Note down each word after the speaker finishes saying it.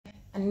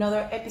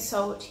another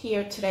episode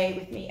here today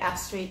with me,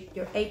 Astrid,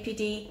 your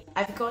APD.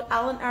 I've got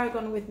Alan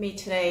Aragon with me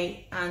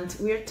today, and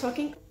we're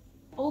talking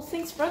all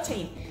things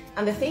protein.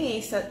 And the thing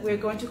is that we're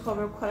going to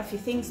cover quite a few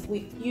things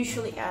we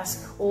usually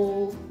ask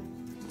all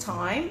the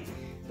time.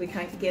 We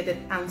can get it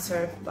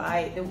answered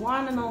by the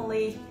one and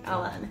only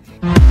Alan.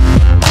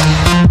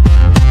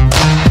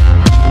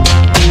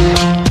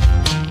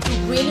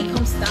 It really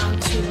comes down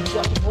to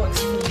what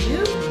works for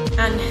you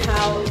and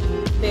how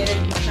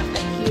better you can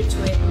adhere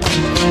to it.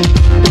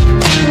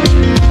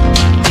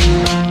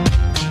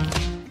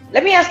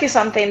 Let me ask you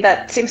something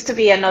that seems to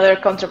be another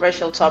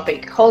controversial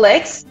topic: whole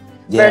eggs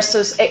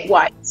versus egg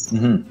whites.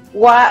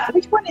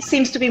 Which one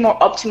seems to be more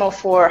optimal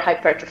for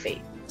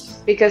hypertrophy?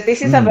 Because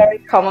this is a very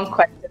common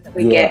question that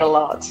we get a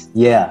lot.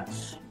 Yeah,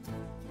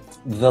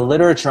 the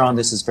literature on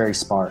this is very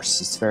sparse.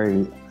 It's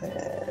very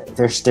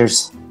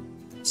there's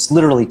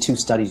literally two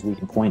studies we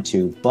can point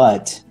to,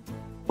 but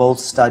both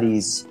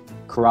studies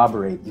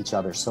corroborate each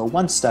other. So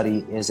one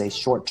study is a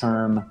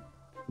short-term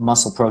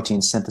muscle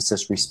protein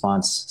synthesis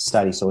response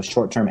study, so a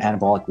short-term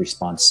anabolic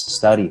response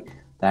study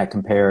that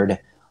compared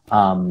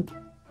an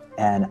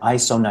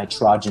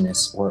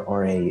isonitrogenous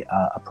or a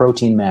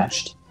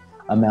protein-matched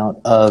amount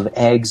of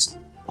eggs,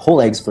 whole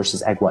eggs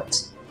versus egg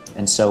whites.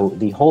 And so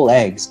the whole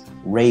eggs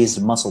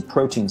raised muscle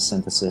protein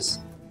synthesis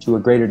to a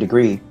greater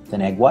degree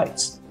than egg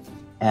whites.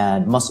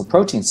 And muscle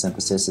protein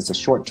synthesis is a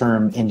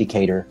short-term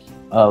indicator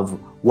of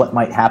what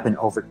might happen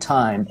over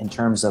time in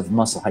terms of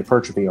muscle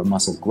hypertrophy or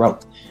muscle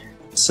growth.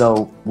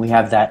 So we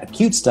have that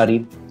acute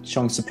study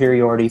showing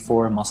superiority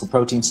for muscle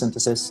protein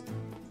synthesis.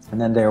 And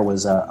then there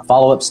was a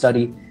follow-up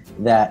study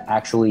that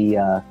actually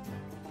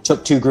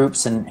took two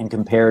groups and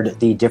compared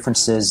the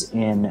differences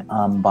in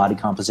body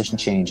composition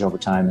change over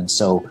time. And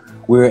so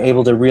we were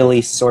able to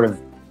really sort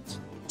of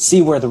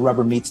see where the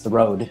rubber meets the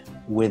road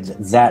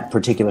with that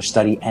particular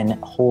study, and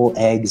whole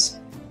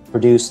eggs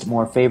produced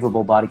more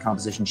favorable body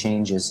composition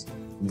changes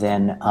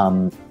than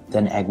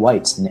egg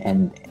whites.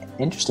 And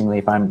interestingly,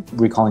 if I'm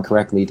recalling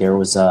correctly, there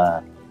was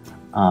a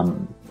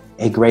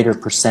greater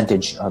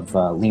percentage of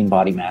lean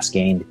body mass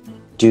gained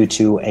due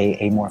to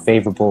a more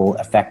favorable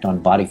effect on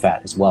body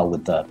fat as well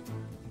with the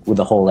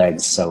whole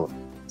eggs. So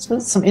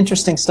some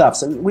interesting stuff.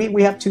 So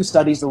we have two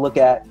studies to look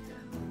at.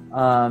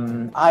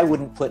 I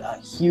wouldn't put a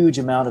huge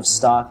amount of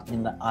stock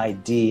in the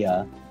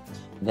idea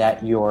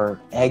that your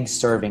egg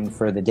serving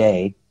for the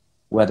day,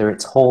 whether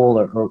it's whole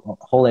or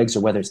whole eggs or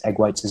whether it's egg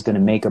whites, is going to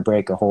make or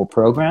break a whole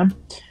program.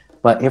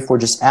 But if we're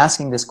just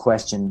asking this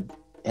question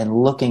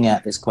and looking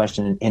at this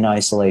question in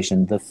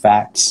isolation, the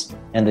facts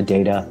and the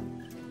data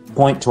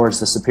point towards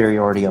the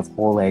superiority of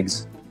whole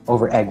eggs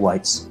over egg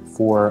whites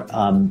for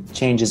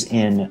changes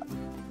in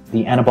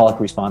the anabolic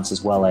response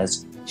as well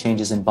as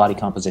changes in body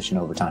composition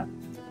over time.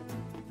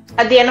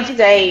 At the end of the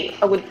day,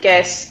 I would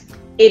guess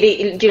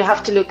you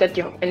have to look at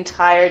your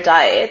entire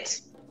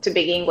diet to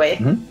begin with,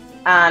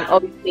 and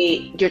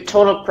obviously your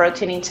total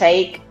protein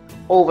intake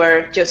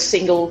over just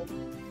single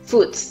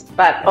foods.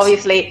 But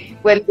obviously,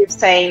 when you're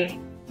saying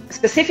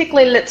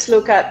specifically, let's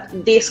look at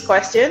this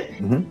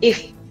question,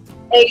 if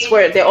eggs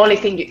were the only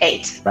thing you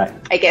ate,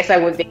 I guess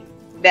that would be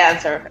the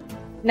answer.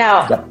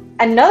 Now,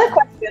 another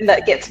question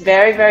that gets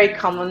very, very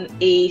common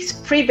is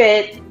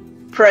pre-bed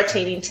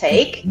protein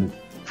intake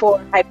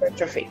for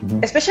hypertrophy.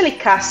 Especially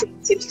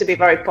casein seems to be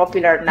very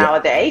popular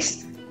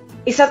nowadays.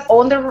 Is that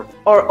under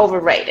or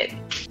overrated?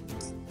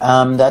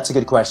 That's a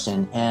good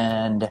question.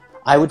 And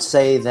I would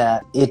say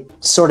that it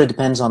sort of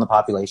depends on the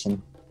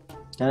population.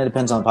 Kind of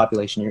depends on the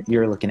population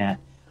you're looking at.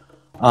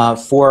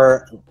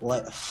 For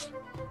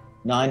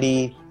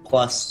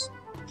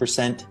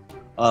 90+%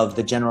 of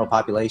the general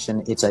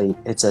population, it's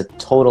a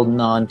total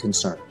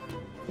non-concern.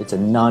 It's a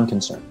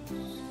non-concern.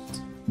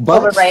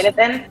 Overrated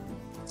then?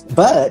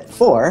 But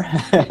for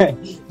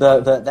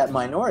that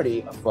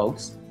minority of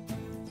folks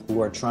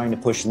who are trying to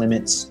push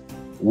limits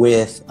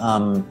with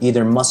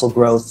either muscle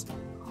growth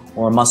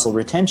or muscle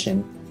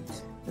retention,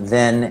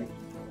 then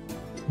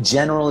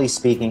generally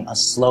speaking, a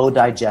slow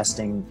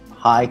digesting,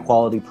 high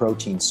quality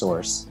protein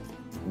source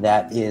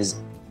that is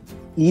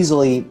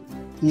easily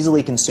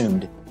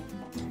consumed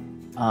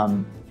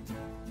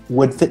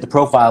would fit the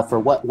profile for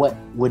what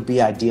would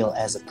be ideal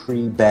as a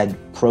pre-bed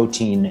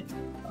protein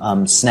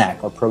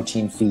snack or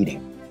protein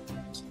feeding.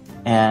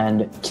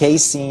 And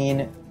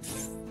casein,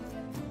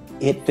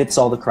 it fits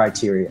all the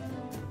criteria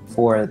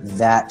for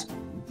that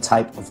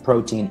type of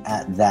protein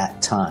at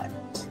that time.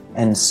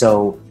 And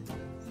so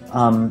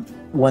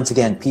once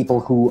again, people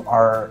who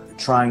are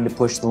trying to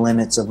push the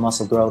limits of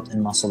muscle growth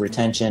and muscle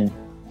retention,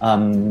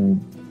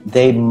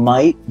 they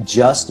might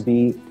just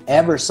be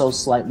ever so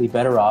slightly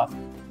better off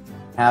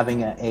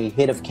having a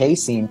hit of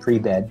casein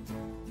pre-bed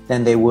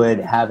than they would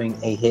having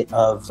a hit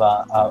of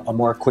a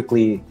more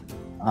quickly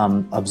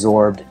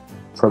absorbed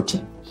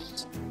protein.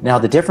 Now,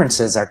 the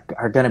differences are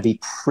going to be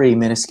pretty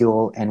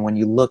minuscule, and when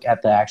you look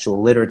at the actual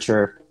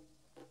literature,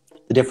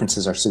 the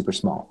differences are super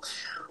small.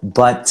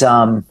 But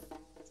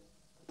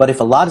if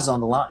a lot is on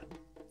the line,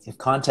 if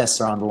contests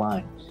are on the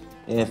line,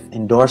 if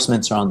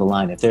endorsements are on the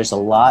line, if there's a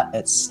lot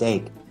at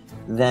stake,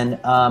 then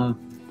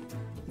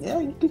Yeah,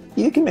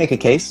 you can make a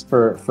case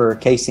for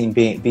casein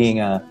being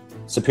a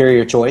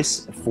superior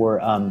choice for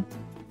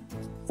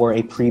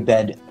a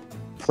pre-bed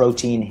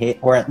protein hit,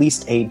 or at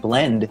least a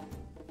blend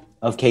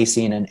of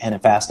casein and a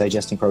fast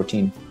digesting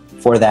protein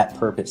for that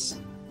purpose.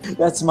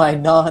 That's my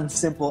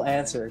non-simple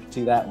answer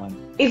to that one.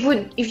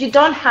 If you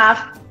don't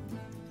have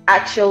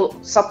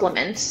actual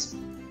supplements,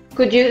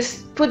 could you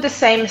put the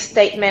same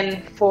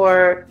statement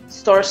for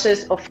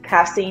sources of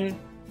casein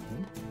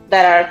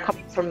that are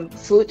coming from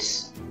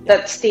foods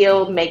that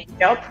still make the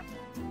job?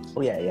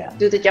 Oh yeah.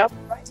 Do the job,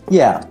 right?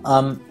 Yeah.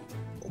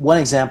 One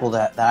example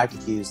that I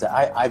could use, that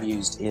I've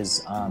used,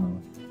 is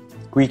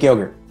Greek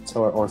yogurt,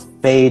 or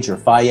phage or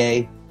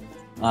faye,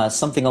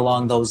 something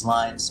along those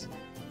lines.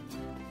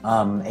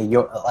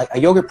 A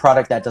yogurt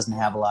product that doesn't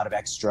have a lot of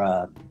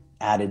extra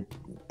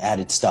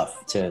added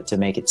stuff to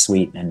make it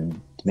sweet and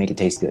to make it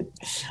taste good.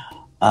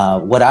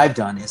 What I've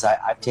done is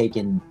I've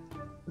taken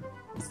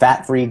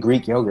fat-free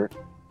Greek yogurt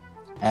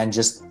and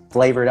just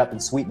flavor it up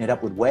and sweeten it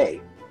up with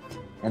whey,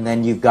 and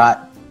then you've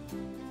got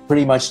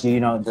pretty much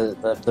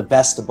the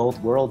best of both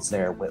worlds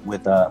there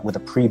with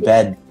a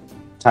pre-bed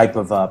type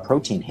of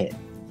protein hit,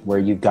 where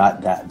you've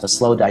got the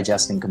slow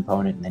digesting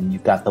component, and then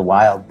you've got the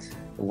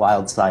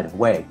wild side of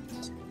whey.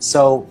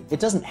 So you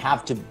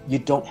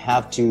don't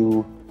have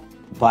to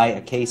buy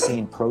a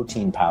casein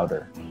protein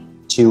powder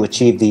to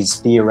achieve these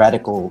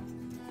theoretical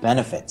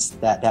benefits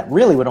that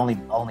really would only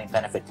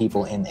benefit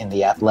people in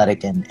the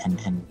athletic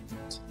and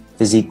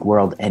physique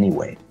world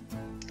anyway.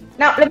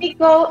 Now let me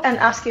go and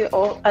ask you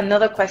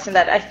another question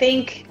that I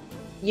think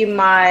you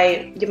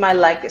might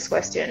like this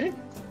question.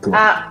 Cool.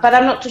 But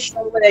I'm not too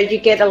sure whether you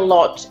get a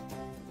lot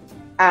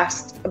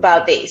asked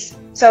about this.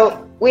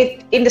 So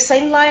in the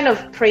same line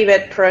of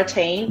pre-bed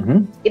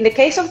protein, in the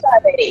case of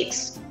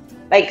diabetics,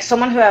 like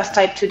someone who has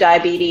type 2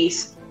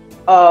 diabetes,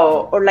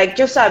 or like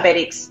just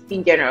diabetics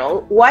in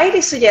general, why it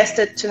is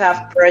suggested to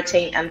have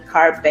protein and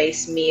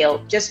carb-based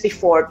meal just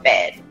before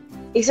bed?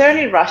 Is there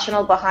any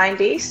rationale behind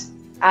this?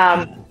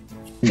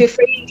 Feel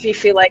free, if you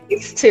feel like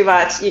it's too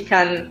much, you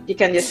can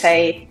just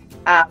say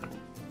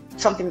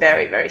something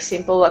very, very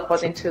simple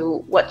according to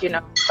what you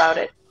know about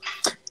it.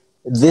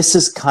 This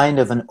is kind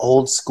of an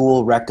old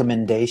school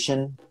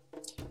recommendation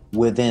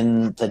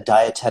within the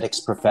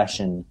dietetics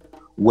profession,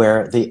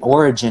 where the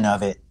origin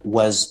of it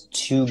was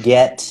to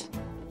get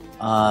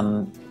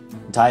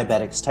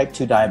diabetics, type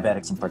 2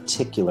 diabetics in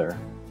particular,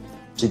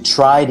 to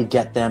try to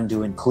get them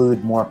to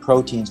include more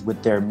proteins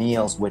with their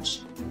meals, which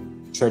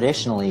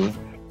traditionally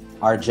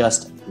are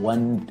just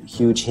one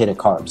huge hit of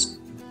carbs.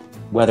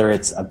 Whether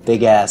it's a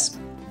big ass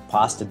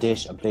pasta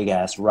dish, a big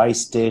ass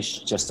rice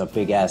dish, just a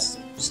big ass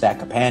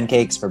stack of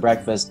pancakes for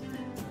breakfast,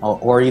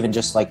 or even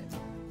just like,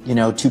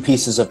 2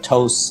 pieces of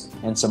toast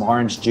and some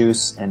orange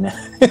juice and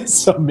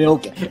some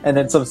milk and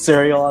then some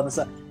cereal on the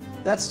side.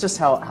 That's just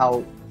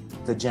how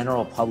the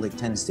general public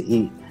tends to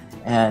eat.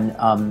 And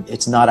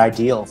it's not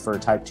ideal for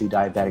type 2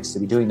 diabetics to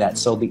be doing that.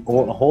 So the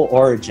whole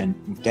origin,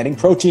 getting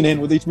protein in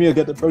with each meal,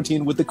 get the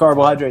protein with the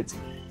carbohydrates.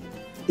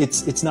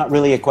 It's not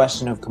really a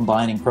question of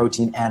combining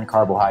protein and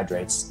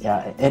carbohydrates.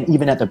 And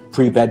even at the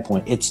pre-bed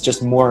point, it's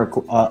just more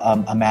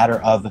a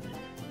matter of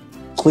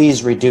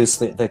please reduce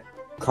the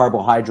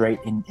carbohydrate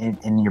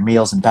in your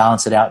meals and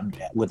balance it out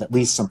with at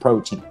least some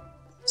protein.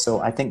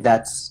 So I think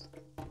that's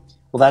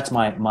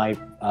my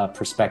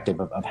perspective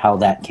of how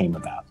that came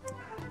about.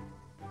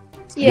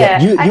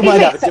 Yeah, you might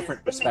have a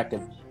different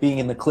perspective, being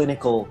in the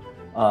clinical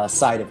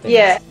side of things.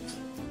 Yeah,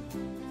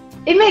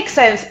 it makes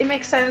sense. It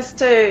makes sense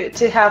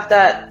to have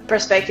that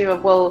perspective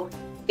of, well,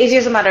 it's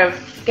just a matter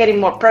of getting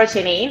more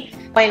protein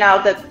in. Point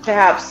out that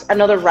perhaps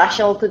another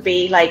rationale could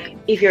be, like,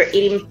 if you're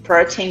eating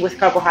protein with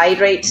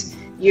carbohydrates,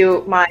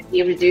 you might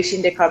be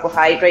reducing the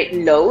carbohydrate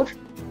load.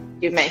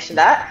 You mentioned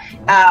that,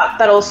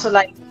 but also,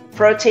 like,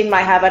 protein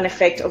might have an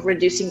effect of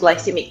reducing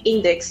glycemic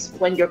index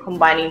when you're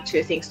combining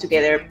two things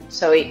together.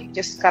 So it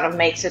just kind of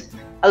makes it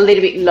a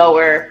little bit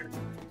lower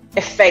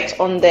effect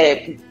on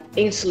the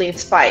insulin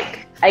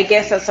spike. I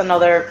guess that's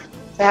another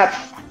perhaps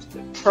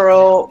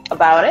pro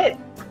about it.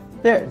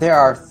 There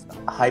are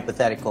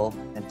hypothetical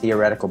and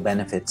theoretical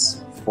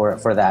benefits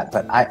for that,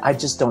 but I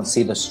just don't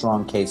see the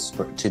strong case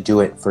to do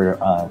it for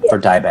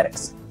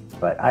diabetics.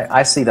 But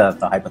I see the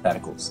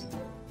hypotheticals.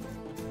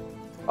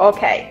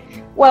 Okay.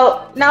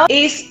 Well, now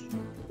is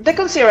the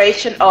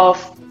consideration of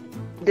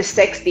the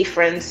sex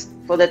difference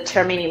for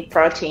determining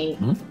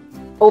protein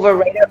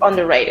overrated or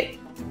underrated?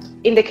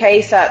 In the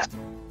case that,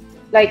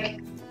 like,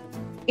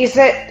 is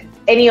there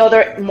any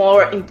other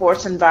more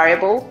important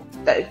variable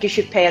that you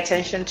should pay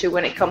attention to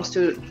when it comes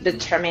to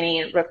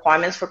determining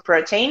requirements for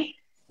protein?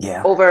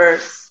 Yeah. Over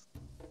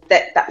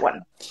that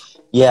one?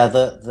 Yeah,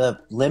 the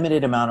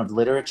limited amount of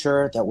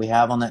literature that we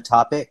have on that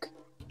topic.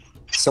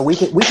 So we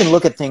can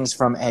look at things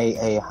from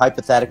a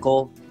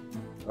hypothetical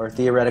or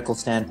theoretical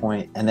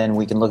standpoint, and then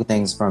we can look at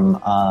things from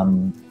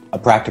a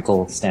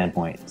practical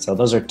standpoint. So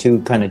those are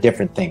two kind of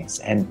different things.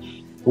 And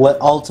what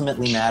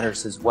ultimately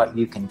matters is what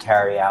you can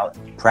carry out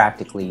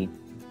practically,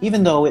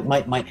 even though it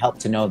might help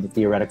to know the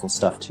theoretical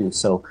stuff too.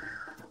 So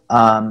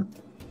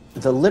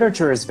the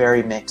literature is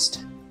very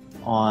mixed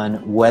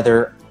on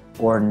whether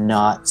or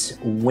not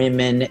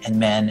women and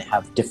men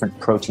have different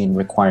protein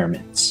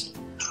requirements.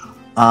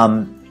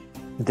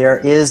 There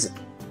is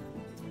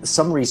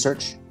some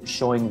research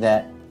showing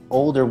that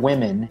older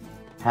women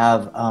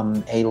have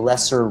a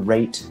lesser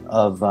rate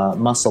of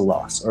muscle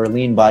loss or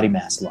lean body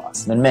mass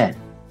loss than men.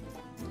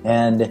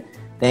 And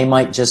they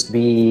might just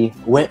be,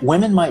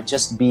 women might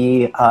just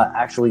be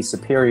actually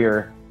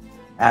superior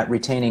at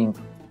retaining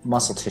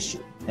muscle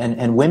tissue.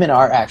 And women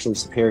are actually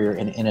superior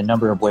in a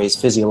number of ways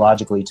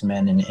physiologically to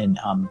men. And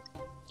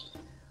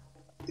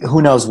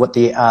who knows what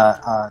the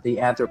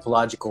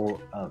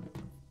anthropological,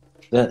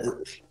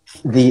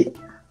 the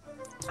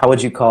how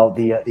would you call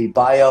the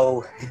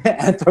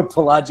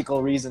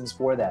bio-anthropological reasons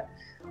for that?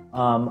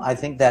 I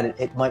think that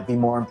it might be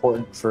more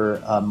important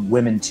for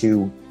women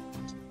to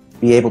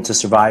be able to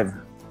survive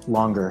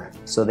longer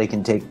so they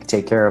can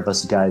take care of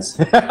us guys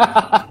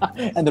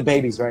and the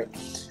babies, right?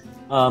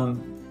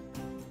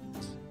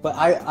 But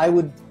I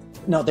would,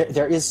 no,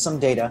 there is some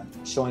data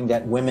showing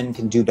that women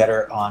can do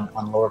better on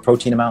lower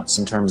protein amounts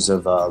in terms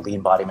of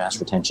lean body mass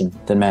retention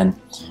than men.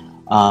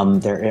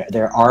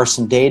 There are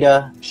some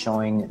data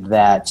showing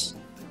that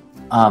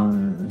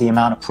the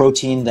amount of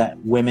protein that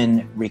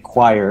women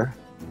require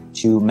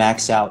to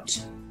max out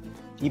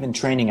even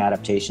training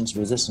adaptations,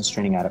 resistance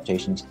training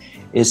adaptations,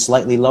 is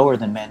slightly lower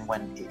than men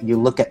when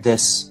you look at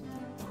this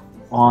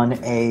on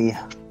a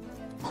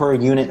per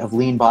unit of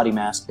lean body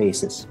mass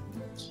basis.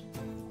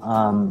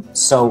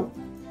 So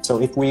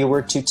if we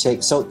were to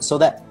take,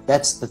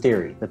 that's the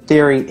theory. The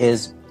theory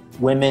is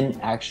women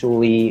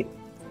actually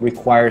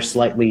require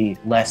slightly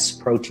less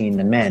protein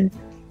than men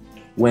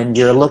when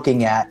you're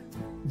looking at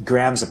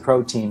grams of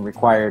protein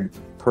required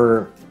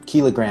per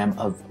kilogram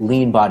of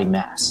lean body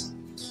mass.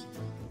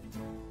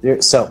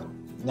 So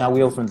now we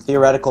go from the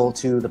theoretical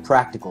to the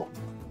practical.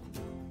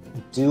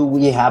 Do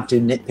we have to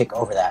nitpick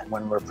over that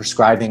when we're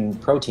prescribing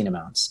protein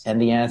amounts? And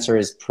the answer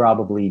is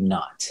probably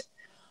not.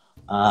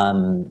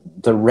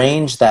 The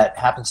range that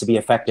happens to be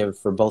effective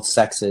for both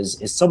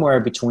sexes is somewhere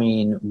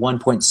between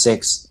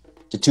 1.6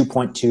 to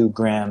 2.2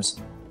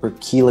 grams per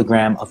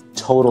kilogram of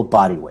total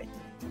body weight.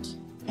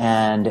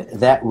 And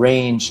that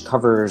range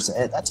covers,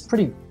 that's a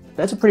pretty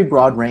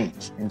broad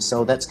range. And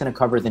so that's going to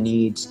cover the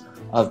needs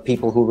of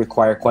people who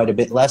require quite a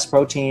bit less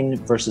protein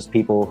versus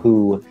people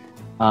who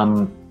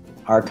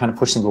are kind of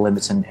pushing the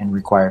limits and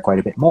require quite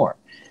a bit more.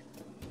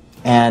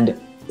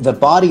 And the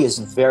body is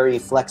very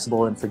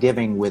flexible and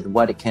forgiving with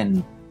what it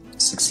can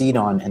succeed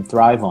on and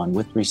thrive on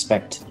with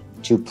respect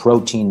to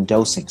protein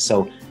dosing.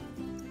 So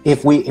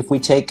if we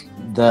take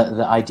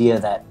the idea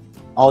that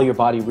all your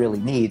body really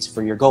needs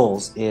for your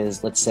goals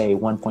is, let's say,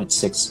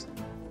 1.6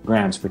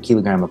 grams per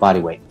kilogram of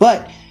body weight,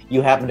 but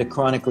you happen to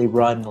chronically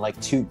run like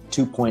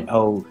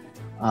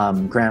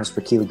 2.0 grams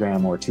per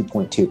kilogram or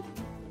 2.2.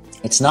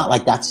 It's not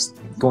like that's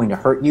going to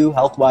hurt you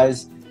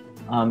health-wise.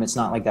 It's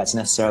not like that's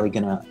necessarily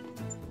going to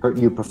hurt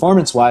you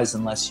performance-wise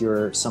unless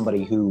you're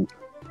somebody who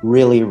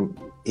really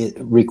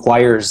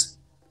requires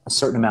a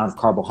certain amount of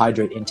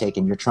carbohydrate intake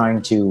and you're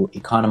trying to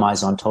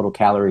economize on total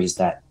calories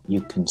that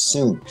you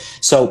consume.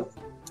 So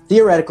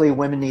theoretically,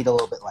 women need a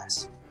little bit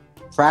less.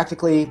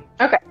 Practically,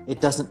 okay,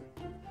 it doesn't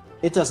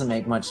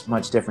make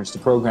much difference to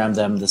program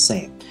them the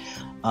same.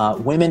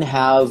 Women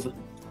have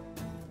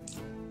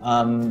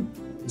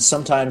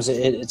sometimes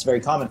it's very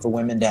common for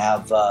women to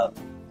have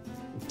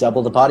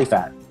double the body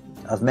fat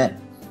of men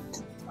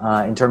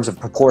in terms of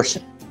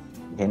proportion.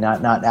 Okay,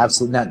 not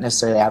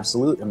necessarily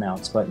absolute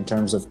amounts, but in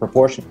terms of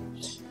proportion.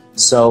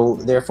 So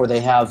therefore,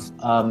 they have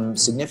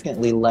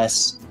significantly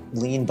less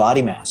lean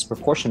body mass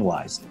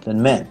proportion-wise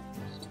than men.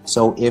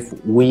 So if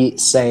we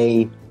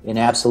say in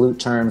absolute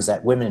terms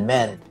that women and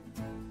men,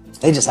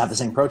 they just have the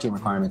same protein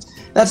requirements,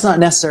 that's not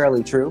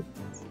necessarily true.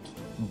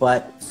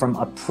 But from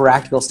a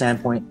practical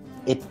standpoint,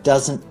 it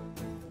doesn't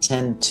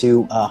tend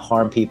to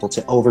harm people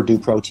to overdo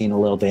protein a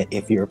little bit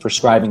if you're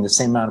prescribing the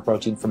same amount of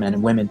protein for men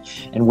and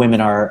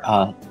women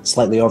are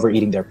slightly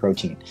overeating their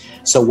protein.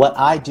 So what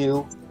I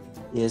do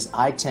is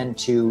I tend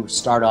to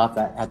start off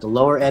at the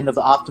lower end of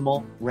the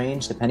optimal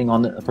range, depending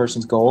on the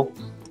person's goal,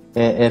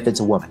 if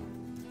it's a woman.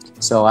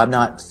 So I'm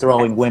not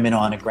throwing women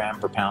on a gram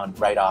per pound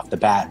right off the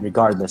bat,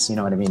 regardless, you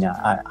know what I mean?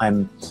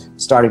 I'm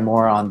starting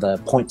more on the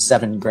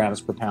 0.7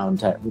 grams per pound,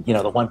 to, the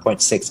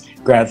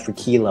 1.6 grams per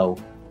kilo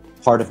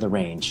part of the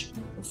range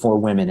for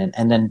women,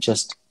 and then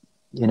just,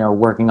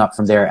 working up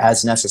from there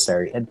as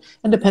necessary. And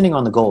depending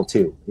on the goal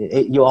too.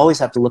 You always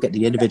have to look at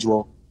the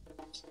individual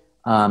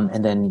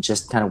and then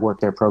just kind of work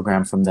their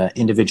program from the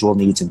individual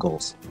needs and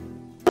goals.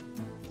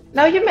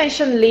 Now you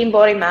mentioned lean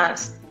body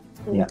mass.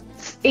 Yeah.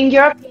 In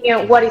your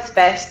opinion, what is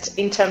best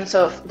in terms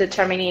of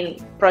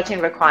determining protein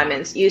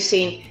requirements,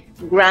 using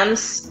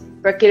grams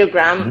per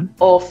kilogram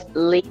of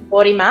lean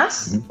body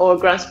mass or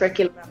grams per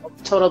kilogram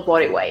of total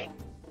body weight?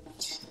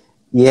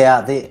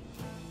 Yeah,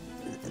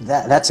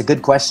 that's a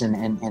good question,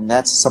 and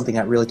that's something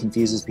that really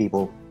confuses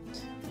people.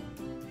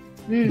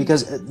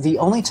 Because the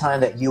only time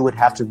that you would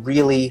have to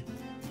really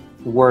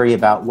worry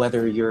about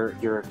whether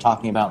you're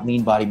talking about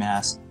lean body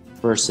mass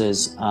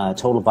versus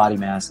total body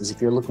mass is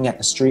if you're looking at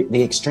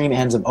the extreme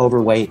ends of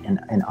overweight and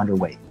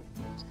underweight.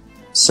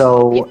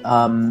 So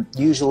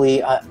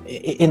usually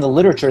in the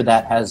literature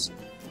that has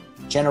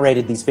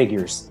generated these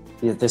figures,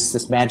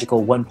 this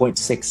magical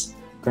 1.6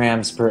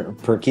 grams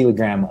per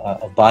kilogram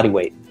of body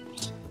weight,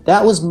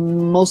 that was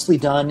mostly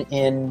done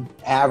in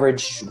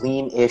average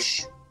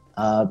lean-ish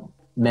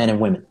men and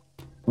women,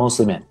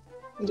 mostly men.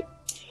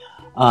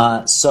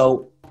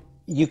 So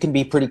you can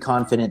be pretty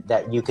confident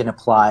that you can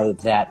apply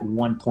that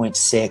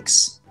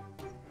 1.6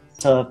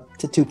 to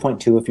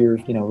 2.2 if you're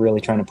really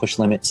trying to push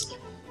limits.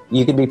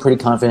 You can be pretty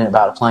confident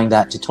about applying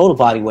that to total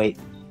body weight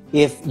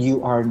if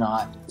you are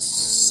not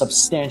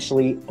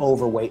substantially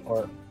overweight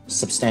or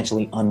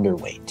substantially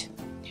underweight.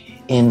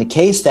 In the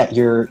case that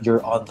you're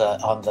on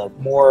the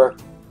more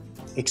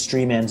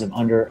extreme ends of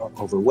under or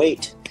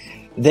overweight,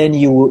 then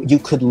you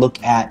could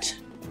look at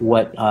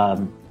what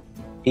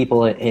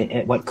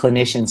what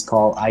clinicians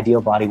call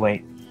ideal body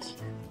weight,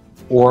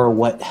 or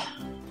what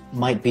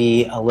might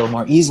be a little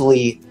more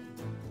easily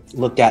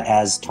looked at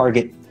as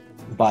target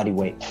body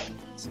weight.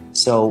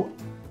 So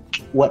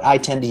what I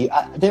tend to use,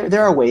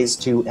 there are ways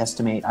to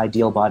estimate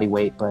ideal body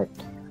weight, but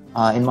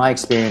in my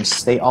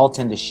experience, they all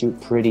tend to shoot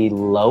pretty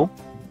low.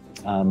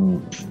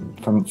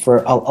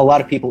 For a lot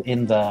of people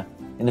in the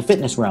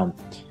fitness realm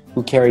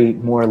who carry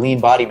more lean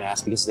body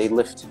mass because they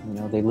lift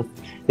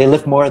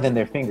more than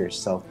their fingers.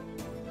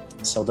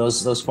 So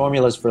those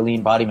formulas for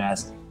lean body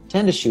mass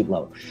tend to shoot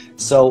low.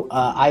 So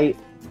I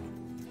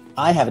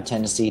have a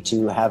tendency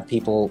to have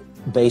people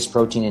base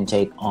protein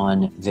intake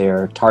on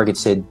their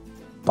targeted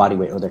body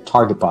weight or their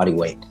target body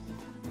weight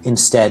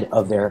instead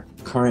of their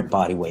current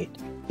body weight,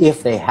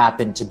 if they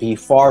happen to be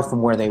far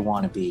from where they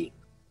want to be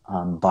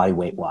body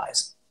weight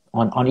wise,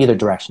 on either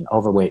direction,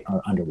 overweight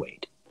or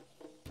underweight.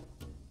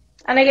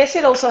 And I guess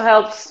it also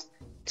helps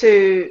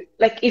to,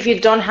 like, if you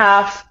don't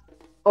have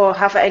or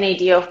have any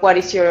idea of what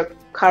is your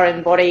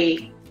current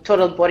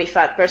total body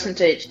fat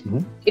percentage,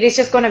 it is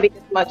just going to be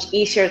much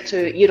easier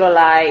to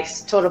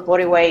utilize total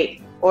body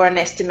weight or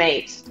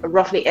a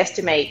roughly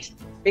estimate,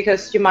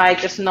 because you might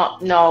just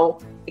not know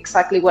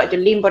exactly what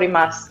your lean body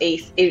mass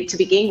is to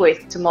begin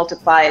with, to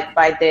multiply it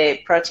by the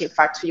protein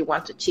factor you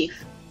want to achieve.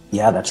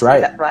 Yeah, that's right.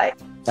 Is that right?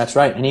 That's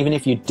right. And even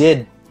if you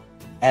did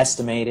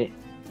estimate it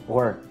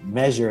or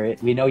measure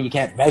it, we know you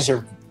can't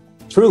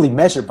truly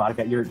measure body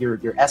fat.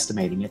 You're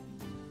estimating it.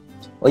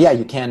 Well, yeah,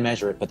 you can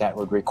measure it, but that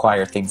would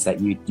require things that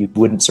you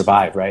wouldn't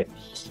survive, right?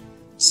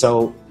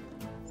 So,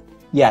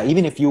 yeah,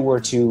 even if you were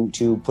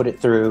to put it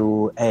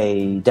through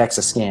a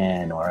DEXA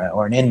scan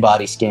or an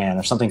in-body scan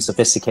or something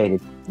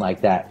sophisticated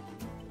like that,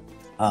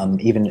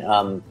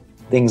 even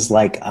things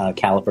like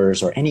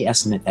calipers or any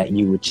estimate that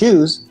you would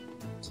choose,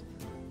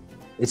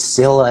 it's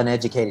still an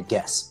educated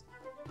guess.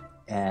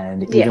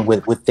 And even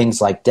with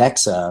things like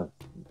DEXA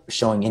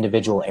showing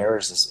individual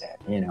errors,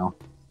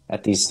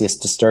 at these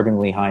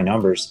disturbingly high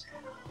numbers,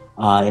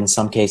 in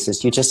some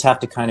cases, you just have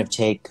to kind of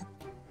take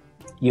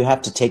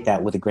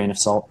that with a grain of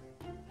salt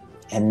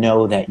and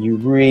know that you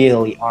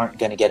really aren't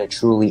going to get a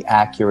truly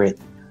accurate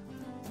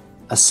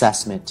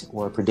assessment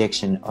or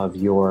prediction of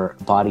your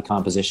body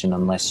composition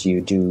unless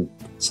you do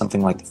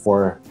something like the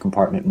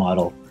 4-compartment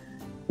model,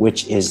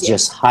 which is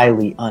just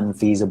highly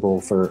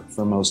unfeasible for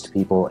most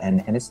people,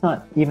 and it's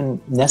not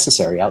even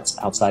necessary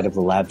outside of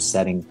the lab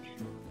setting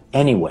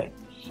anyway.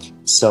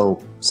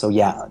 So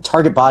yeah,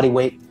 target body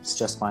weight is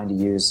just fine to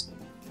use.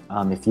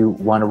 If you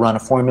want to run a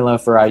formula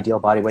for ideal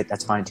body weight,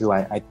 that's fine too.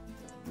 I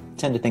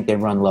tend to think they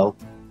run low,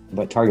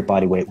 but target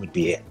body weight would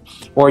be it.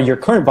 Or your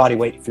current body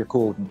weight if you're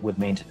cool with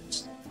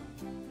maintenance.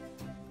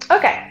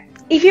 Okay.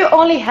 If you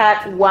only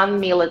had one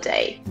meal a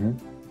day,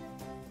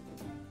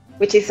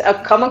 which is a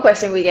common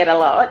question we get a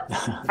lot,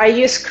 are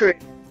you screwed?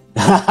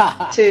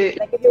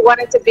 If you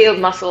wanted to build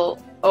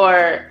muscle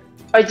or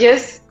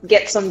just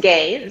get some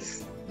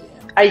gains,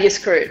 are you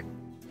screwed?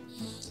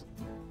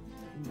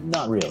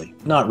 Not really.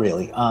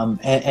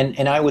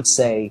 And I would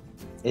say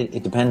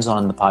it depends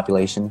on the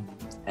population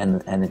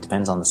and it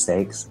depends on the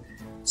stakes.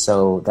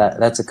 So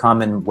that's a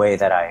common way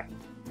that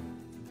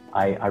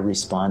I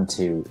respond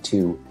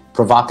to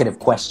provocative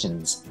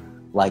questions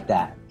like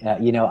that.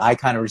 I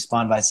kind of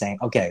respond by saying,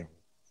 okay,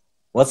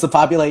 what's the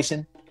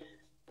population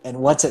and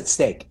what's at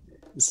stake?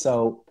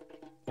 So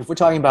if we're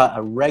talking about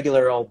a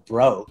regular old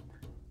bro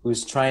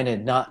who's trying to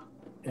not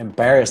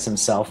embarrass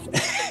himself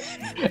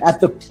at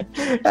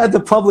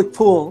the public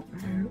pool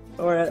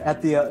or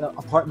at the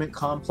apartment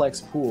complex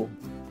pool,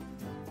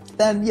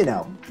 then you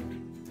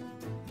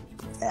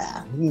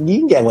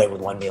can get away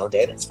with one meal a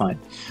day. That's fine.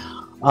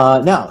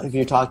 Now, if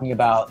you're talking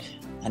about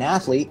an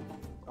athlete,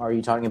 or are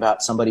you talking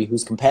about somebody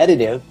who's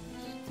competitive,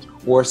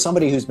 or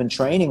somebody who's been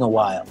training a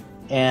while,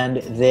 and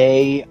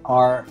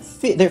they're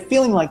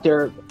feeling like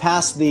they're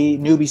past the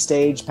newbie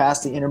stage,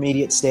 past the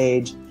intermediate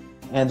stage,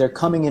 and they're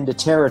coming into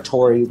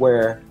territory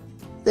where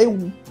they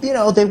want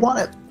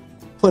to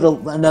put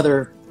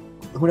another,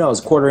 who knows,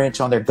 quarter inch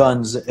on their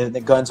guns, and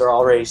the guns are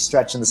already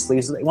stretching the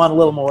sleeves. So they want a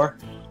little more.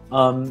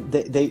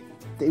 They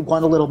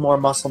want a little more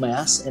muscle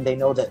mass, and they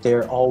know that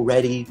they're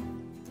already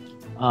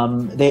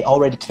they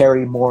already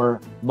carry more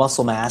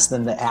muscle mass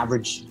than the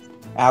average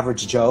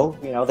Joe.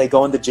 You know, they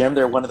go in the gym,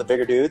 they're one of the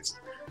bigger dudes.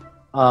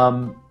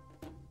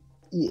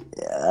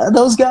 Yeah,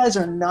 those guys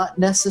are not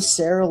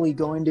necessarily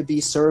going to be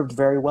served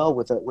very well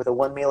with a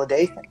 1 meal a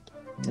day thing.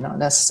 Not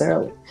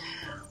necessarily.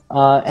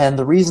 And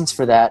the reasons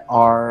for that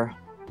are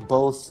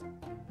both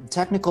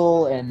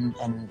technical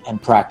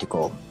and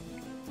practical.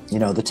 You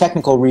know, the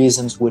technical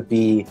reasons would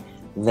be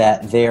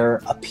that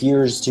there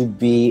appears to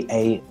be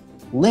a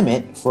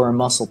limit for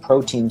muscle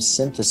protein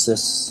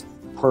synthesis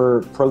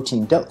per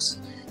protein dose.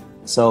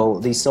 So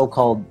the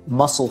so-called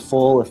muscle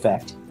full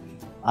effect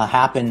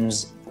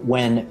happens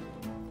when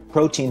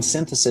protein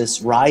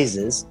synthesis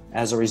rises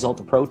as a result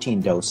of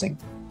protein dosing,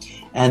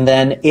 and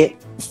then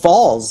it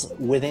falls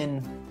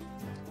within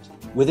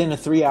a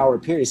 3-hour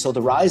period. So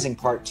the rising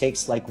part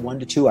takes like 1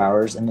 to 2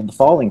 hours, and then the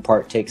falling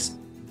part takes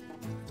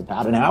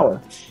about an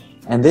hour.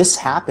 And this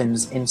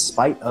happens in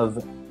spite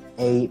of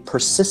a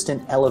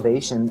persistent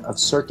elevation of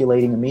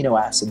circulating amino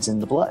acids in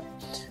the blood.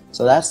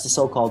 So that's the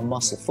so-called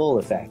muscle full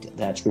effect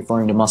that's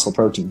referring to muscle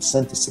protein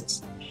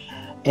synthesis.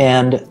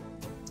 And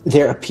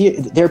there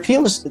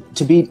appears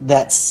to be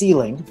that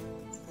ceiling,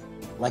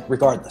 like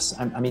regardless.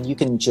 I mean, you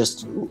can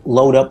just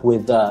load up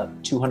with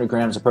 200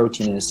 grams of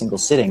protein in a single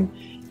sitting,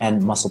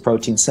 and muscle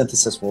protein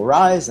synthesis will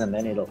rise, and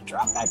then it'll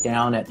drop back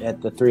down at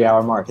the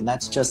 3-hour mark. And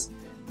that's just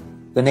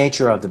the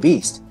nature of the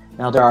beast.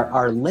 Now, there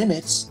are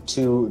limits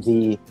to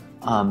the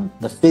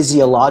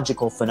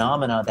physiological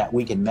phenomena that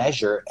we can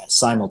measure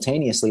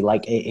simultaneously.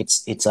 Like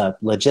it's a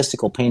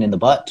logistical pain in the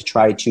butt to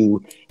try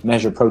to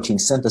measure protein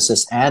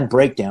synthesis and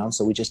breakdown.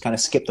 So we just kind of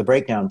skip the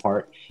breakdown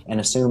part and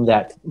assume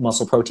that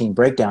muscle protein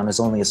breakdown is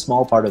only a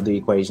small part of the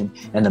equation,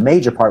 and the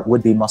major part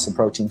would be muscle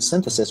protein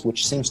synthesis,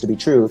 which seems to be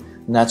true.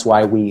 And that's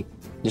why we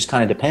just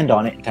kind of depend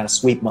on it and kind of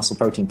sweep muscle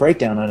protein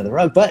breakdown under the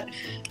rug. But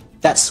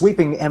that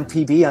sweeping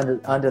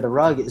MPB under the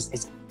rug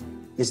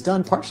is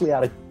done partially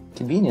out of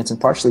convenience and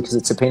partially because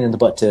it's a pain in the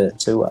butt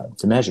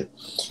to measure.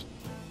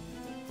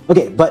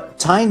 Okay, but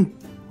tying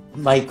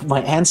my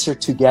answer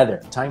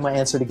together,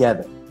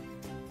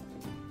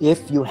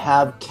 if you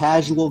have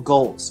casual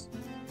goals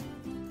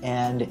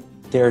and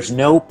there's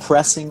no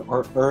pressing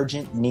or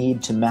urgent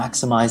need to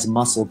maximize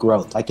muscle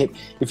growth, like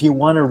if you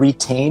want to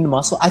retain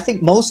muscle, I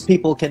think most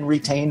people can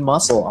retain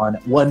muscle on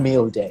 1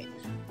 meal a day.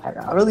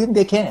 I really think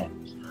they can.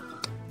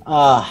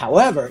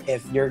 However,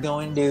 if you're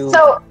going to...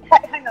 So,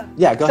 hang on.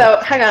 Yeah, go ahead.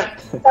 So, hang on.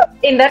 So,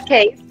 in that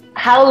case,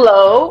 how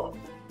low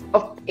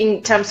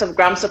in terms of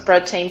grams of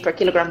protein per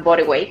kilogram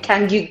body weight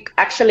can you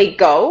actually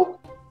go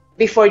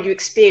before you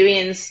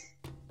experience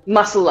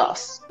muscle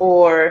loss,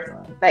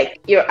 or like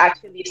you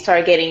actually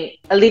start getting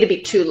a little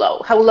bit too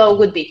low? How low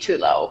would be too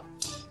low?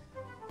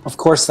 Of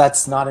course,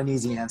 that's not an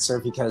easy answer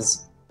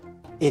because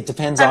it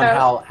depends on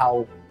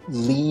how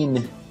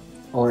lean,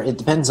 or it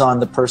depends on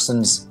the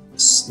person's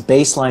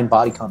baseline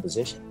body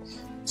composition.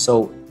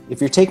 So if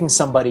you're taking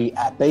somebody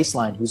at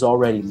baseline who's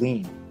already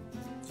lean,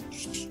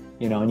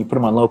 you know, and you put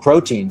them on low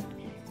protein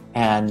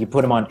and you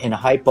put them in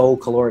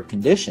hypocaloric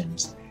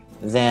conditions,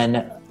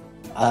 then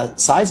a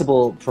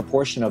sizable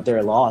proportion of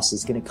their loss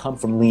is going to come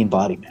from lean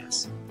body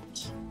mass.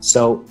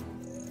 So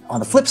on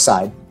the flip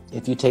side,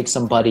 if you take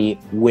somebody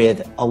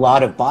with a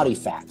lot of body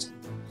fat,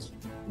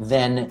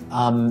 then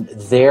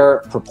their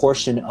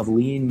proportion of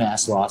lean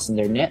mass loss and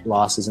their net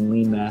losses in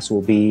lean mass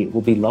will be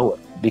lower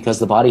because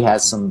the body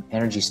has some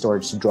energy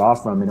storage to draw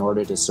from in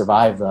order to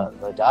survive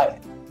the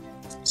diet.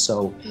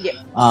 So,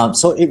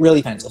 so it really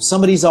depends. If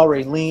somebody's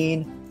already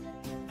lean,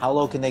 how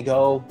low can they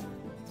go?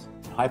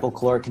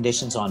 Hypocaloric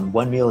conditions on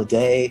 1 meal a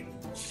day.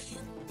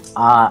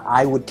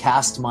 I would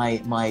cast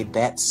my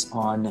bets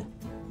on,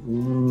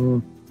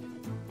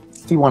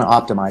 if you want to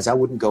optimize, I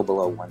wouldn't go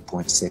below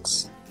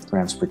 1.6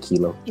 grams per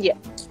kilo. Yeah.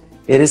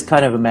 It is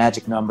kind of a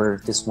magic number,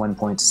 this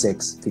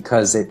 1.6,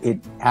 because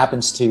it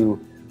happens to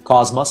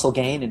cause muscle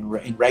gain in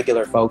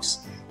regular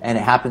folks, and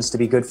it happens to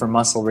be good for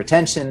muscle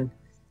retention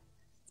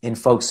in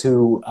folks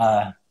who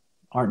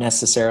aren't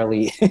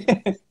necessarily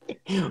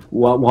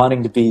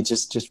wanting to be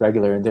just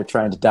regular, and they're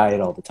trying to diet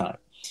all the time.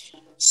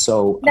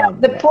 So now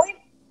the point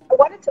I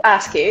wanted to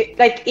ask you,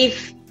 like,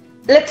 if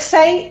let's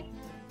say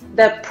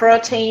the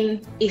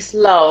protein is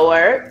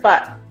lower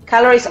but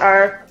calories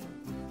are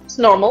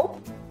normal,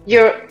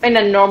 you're in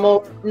a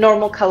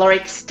normal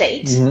caloric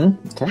state,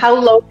 okay. How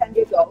low can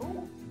you go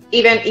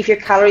even if your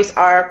calories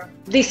are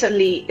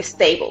decently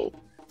stable?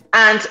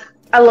 And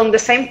along the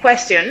same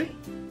question,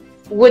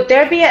 would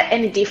there be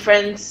any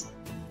difference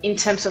in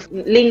terms of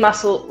lean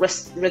muscle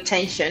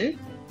retention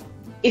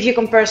if you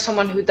compare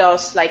someone who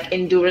does like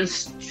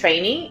endurance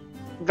training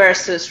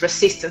versus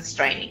resistance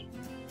training,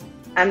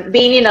 and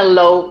being in a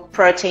low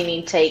protein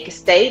intake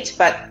state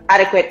but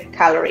adequate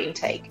calorie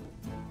intake?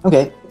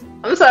 Okay.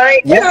 I'm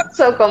sorry. Yeah. It's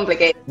so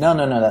complicated. No.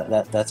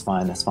 That's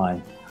fine. That's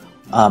fine.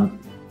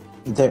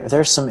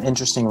 There's some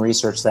interesting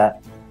research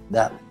that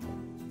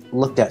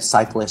looked at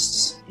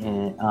cyclists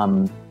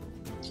in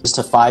just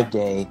a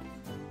 5-day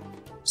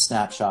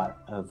snapshot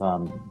of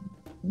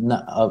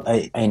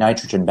a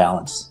nitrogen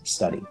balance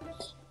study,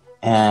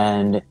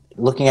 and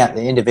looking at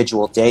the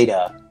individual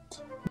data,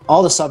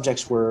 all the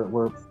subjects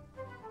were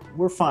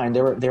fine.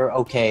 They were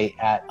okay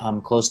at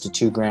close to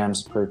 2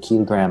 grams per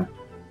kilogram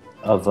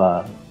of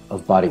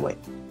body weight,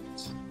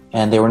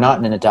 and they were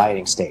not in a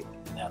dieting state.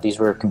 Now, these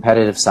were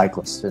competitive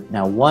cyclists.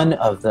 Now, one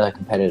of the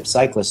competitive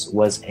cyclists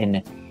was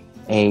in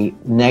a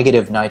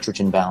negative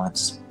nitrogen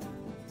balance,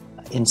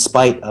 in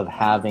spite of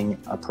having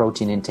a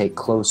protein intake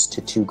close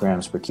to 2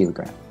 grams per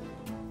kilogram.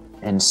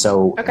 And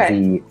so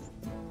the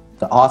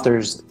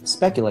authors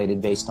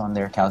speculated, based on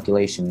their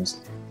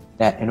calculations,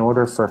 that in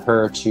order for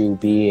her to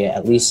be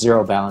at least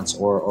zero balance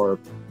or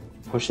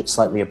push it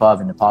slightly above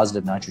in a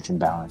positive nitrogen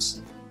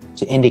balance,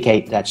 to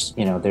indicate that,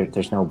 you know,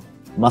 there's no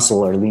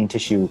muscle or lean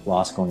tissue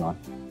loss going on,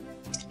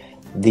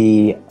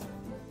 the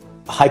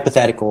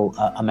hypothetical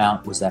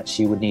amount was that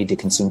she would need to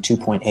consume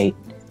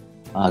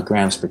 2.8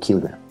 grams per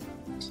kilogram.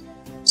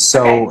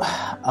 So,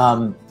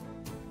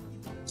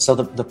 so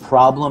the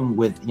problem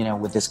with, you know,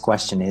 with this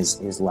question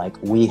is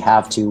like, we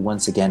have to,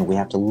 once again, we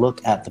have to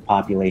look at the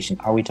population.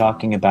 Are we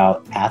talking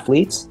about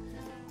athletes,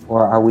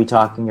 or are we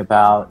talking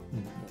about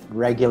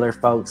regular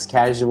folks,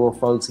 casual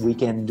folks,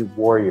 weekend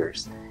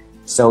warriors?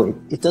 So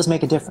it does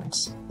make a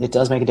difference. It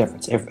does make a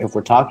difference. If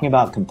we're talking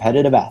about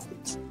competitive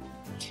athletes,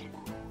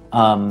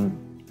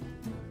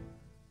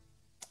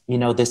 you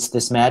know,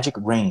 this magic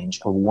range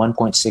of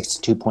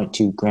 1.6 to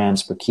 2.2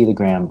 grams per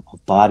kilogram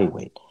of body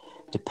weight,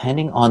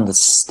 depending on the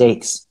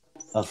stakes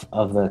of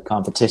the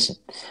competition,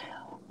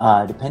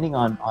 depending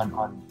on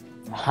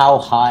how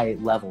high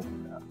level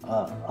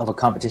of a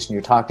competition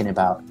you're talking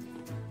about,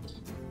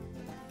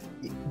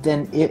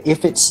 then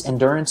if it's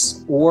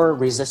endurance or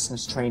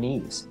resistance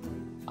trainees,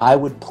 I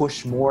would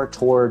push more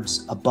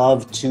towards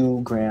above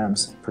 2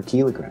 grams per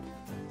kilogram.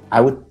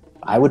 I would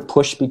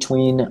push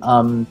between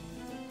 2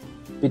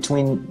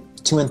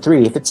 and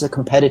 3 if it's a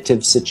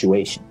competitive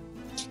situation.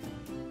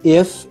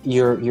 If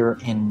you're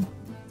in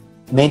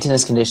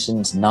maintenance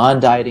conditions,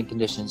 non-dieting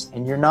conditions,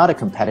 and you're not a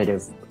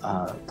competitive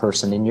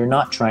person, and you're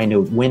not trying to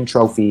win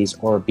trophies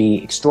or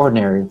be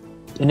extraordinary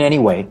in any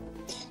way,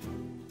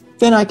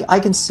 then I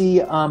can see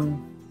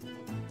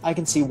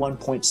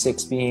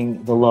 1.6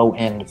 being the low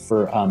end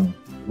for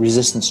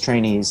resistance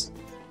trainees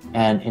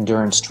and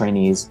endurance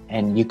trainees,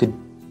 and you could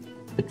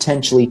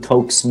potentially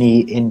coax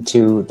me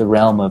into the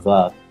realm of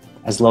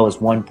as low as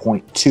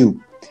 1.2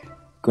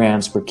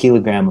 grams per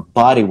kilogram of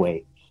body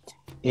weight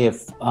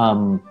if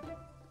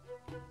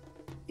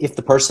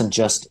the person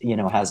just, you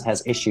know,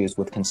 has issues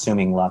with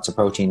consuming lots of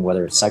protein,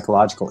 whether it's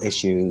psychological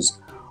issues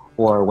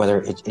or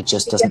whether it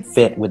just doesn't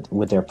fit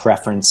with their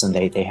preference, and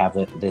they have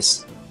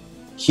this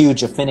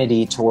huge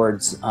affinity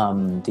towards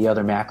the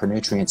other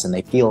macronutrients, and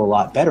they feel a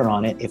lot better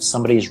on it. If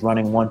somebody is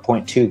running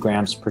 1.2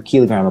 grams per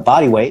kilogram of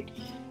body weight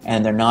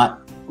and they're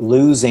not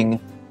losing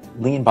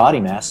lean body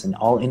mass, and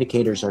all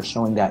indicators are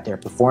showing that their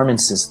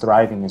performance is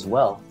thriving as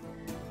well,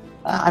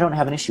 I don't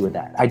have an issue with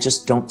that. I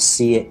just don't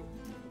see it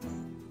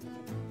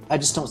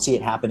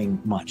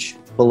happening much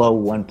below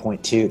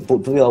 1.2 to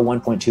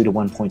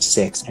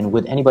 1.6, and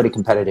with anybody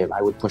competitive,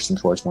 I would push them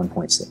towards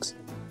 1.6,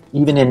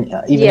 even in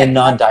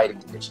non-dieting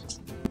conditions.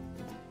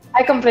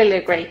 I completely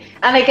agree,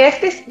 and I guess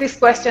this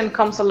question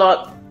comes a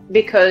lot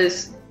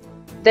because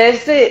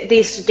there's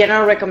this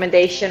general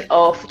recommendation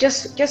of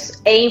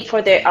just aim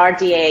for the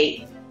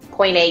RDA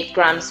 0.8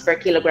 grams per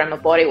kilogram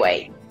of body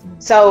weight.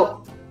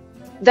 So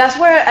that's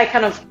where I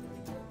kind of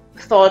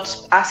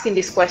thought asking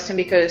this question,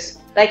 because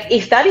like,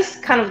 if that is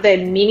kind of the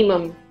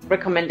minimum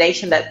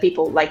recommendation that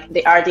people like,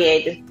 the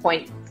RDA, the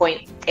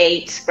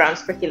 0.8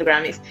 grams per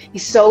kilogram is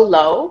so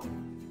low,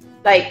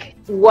 like,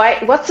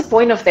 what's the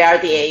point of the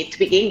RDA to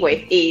begin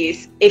with?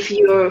 Is if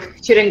you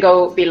shouldn't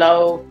go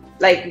below,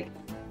 like,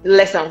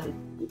 less than,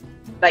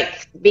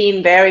 like,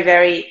 being very,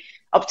 very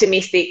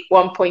optimistic,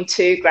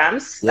 1.2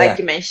 grams, like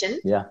you mentioned.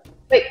 Yeah.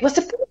 Like, what's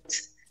the point?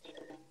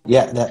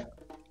 Yeah,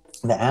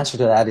 the answer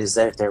to that is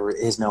that there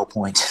is no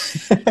point.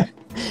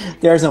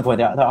 There is no point.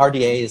 The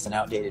RDA is an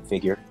outdated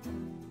figure.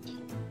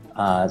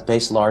 It's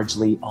based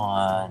largely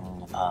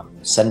on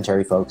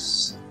sedentary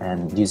folks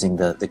and using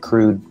the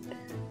crude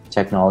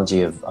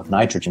technology of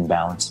nitrogen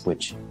balance,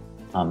 which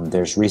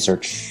there's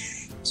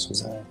research. This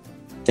was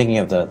thinking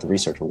of the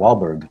research of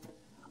Wahlberg,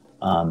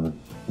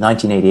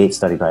 1988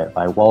 study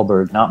by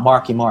Wahlberg, not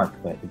Marky Mark,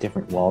 but a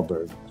different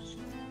Wahlberg,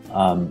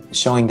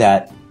 showing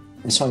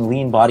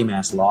lean body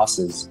mass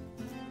losses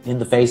in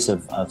the face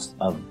of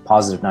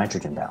positive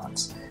nitrogen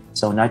balance.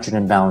 So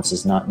nitrogen balance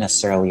is not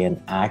necessarily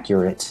an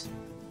accurate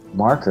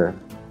marker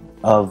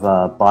of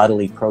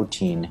bodily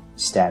protein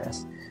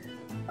status.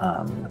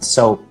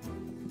 So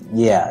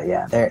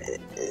yeah, the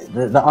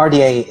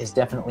RDA is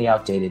definitely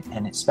outdated,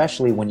 and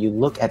especially when you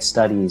look at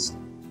studies,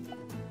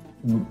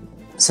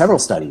 several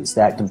studies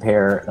that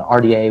compare the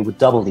RDA with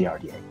double the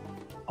RDA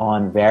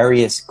on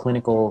various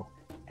clinical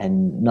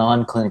and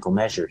non-clinical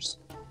measures.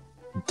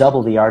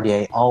 Double the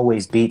RDA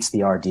always beats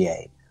the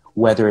RDA,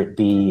 whether it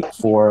be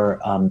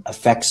for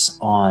effects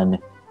on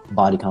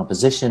body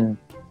composition,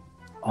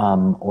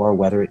 or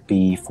whether it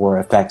be for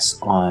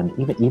effects on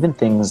even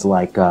things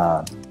like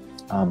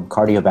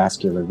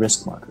cardiovascular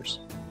risk markers.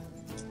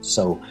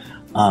 So,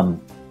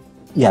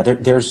 yeah,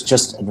 there's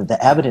just the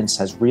evidence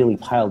has really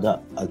piled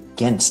up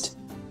against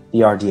the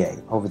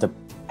RDA over the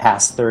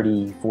past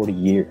 30, 40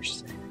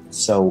 years.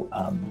 So,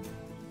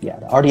 yeah,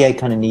 the RDA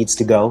kind of needs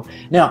to go.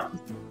 Now,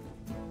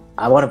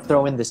 I want to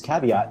throw in this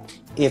caveat.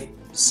 If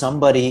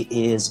somebody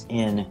is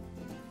in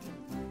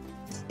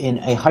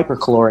a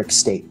hypercaloric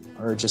state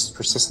or just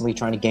persistently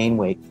trying to gain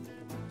weight,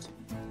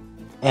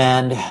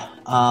 and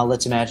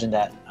let's imagine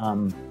that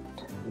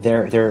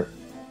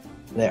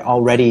they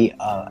already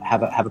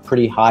have a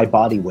pretty high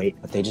body weight,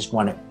 but they just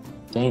want to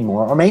gain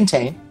more or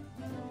maintain,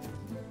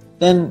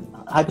 then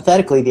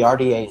hypothetically the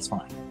RDA is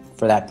fine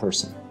for that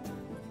person.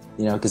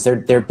 You know, because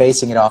they're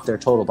basing it off their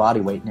total body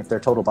weight, and if their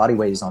total body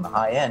weight is on the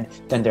high end,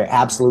 then their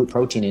absolute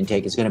protein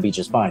intake is going to be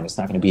just fine. It's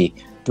not going to be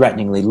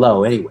threateningly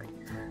low anyway.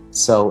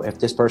 So if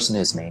this person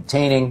is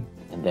maintaining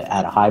and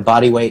at a high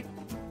body weight,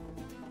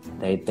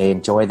 they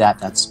enjoy that,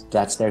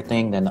 that's their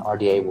thing, then the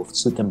RDA will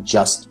suit them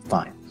just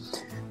fine.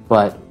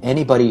 But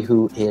anybody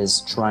who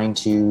is trying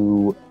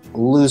to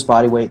lose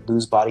body weight,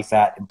 lose body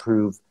fat,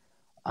 improve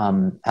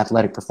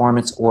athletic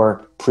performance,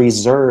 or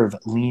preserve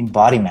lean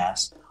body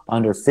mass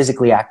under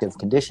physically active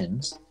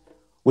conditions,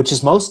 which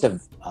is most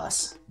of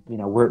us, you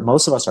know,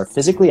 most of us are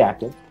physically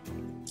active,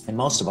 and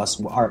most of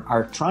us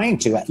are trying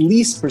to at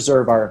least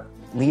preserve our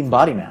lean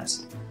body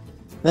mass,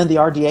 then the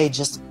RDA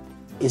just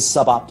is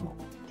suboptimal.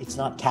 It's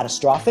not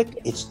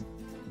catastrophic,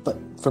 but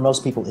for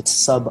most people it's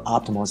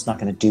suboptimal. It's not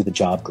going to do the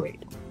job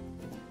great.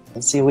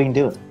 Let's see if we can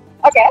do it.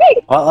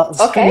 Okay. Well,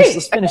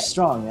 let's finish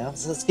strong. Yeah?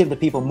 Let's give the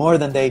people more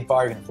than they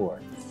bargained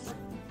for.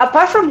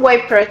 Apart from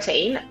whey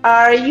protein,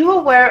 are you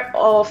aware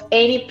of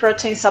any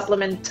protein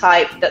supplement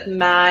type that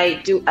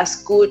might do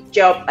as good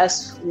job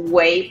as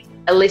whey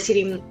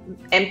eliciting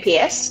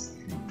MPS?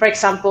 For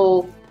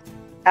example,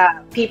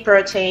 pea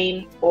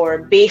protein or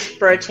beef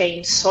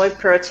protein, soy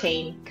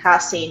protein,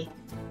 casein.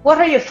 What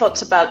are your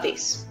thoughts about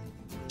this?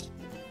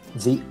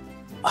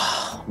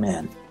 Oh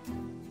man,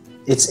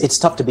 it's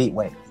tough to beat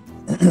whey.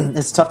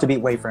 It's tough to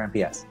beat whey for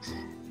MPS.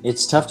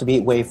 It's tough to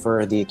beat whey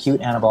for the acute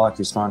anabolic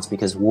response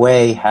because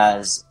whey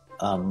has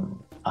a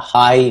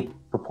high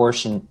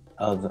proportion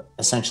of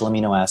essential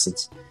amino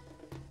acids.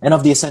 And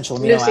of the essential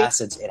amino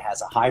acids, it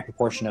has a high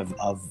proportion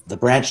of the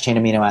branched chain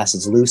amino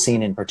acids,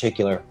 leucine in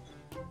particular.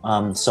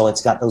 So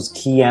it's got those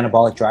key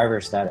anabolic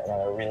drivers that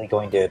are really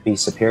going to be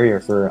superior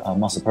for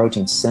muscle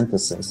protein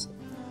synthesis.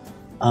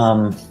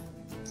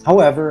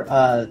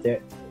 However,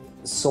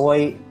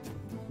 soy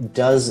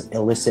does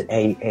elicit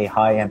a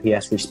high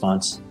MPS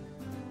response.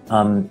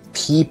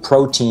 Pea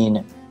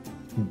protein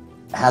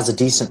has a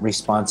decent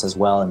response as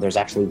well, and there's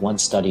actually one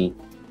study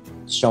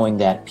showing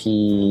that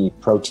pea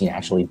protein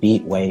actually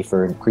beat whey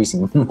for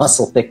increasing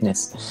muscle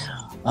thickness.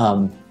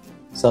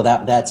 So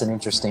that's an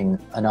interesting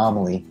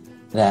anomaly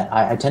that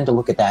I tend to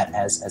look at that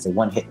as a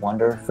one-hit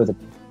wonder for the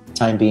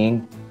time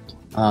being,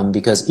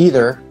 because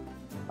either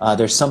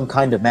there's some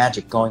kind of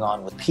magic going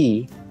on with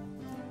pea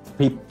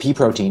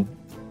protein,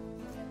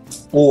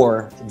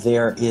 or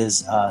there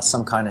is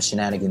some kind of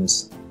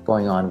shenanigans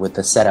going on with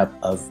the setup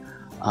of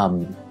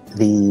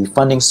the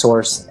funding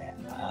source,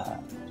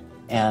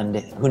 and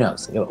who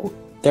knows?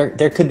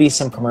 There could be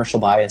some commercial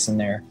bias in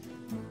there,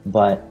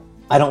 but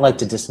I don't like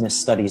to dismiss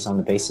studies on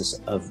the basis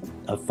of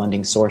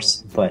funding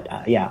source. But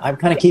yeah, I'm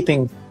kind of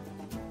keeping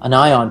an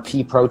eye on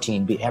pea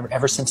protein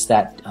ever since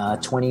that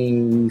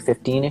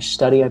 2015-ish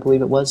study, I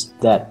believe it was,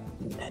 that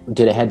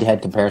did a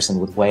head-to-head comparison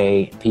with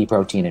whey, pea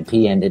protein, and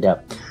pea ended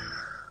up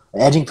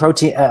edging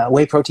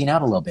whey protein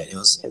out a little bit.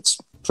 It's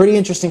pretty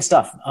interesting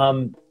stuff.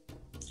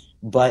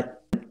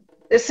 But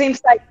it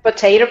seems like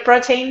potato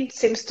protein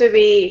seems to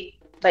be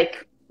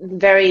like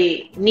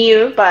very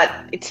new, but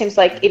it seems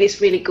like it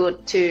is really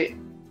good to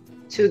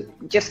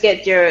just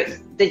get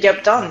the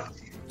job done.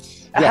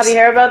 Yes. Have you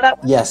heard about that?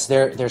 Yes,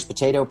 there's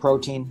potato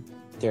protein,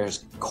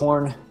 there's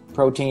corn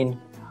protein,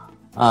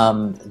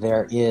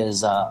 there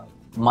is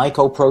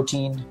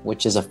mycoprotein,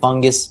 which is a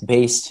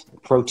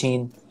fungus-based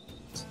protein,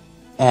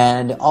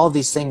 and all of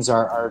these things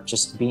are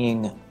just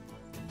being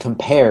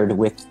compared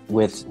with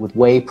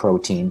whey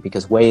protein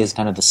because whey is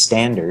kind of the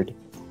standard.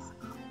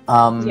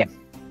 Yeah.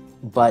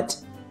 But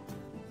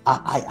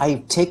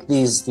I take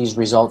these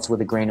results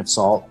with a grain of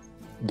salt,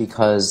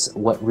 because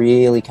what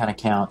really kind of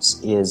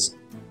counts is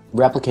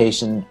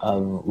replication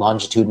of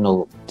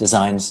longitudinal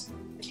designs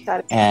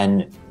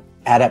and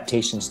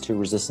adaptations to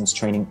resistance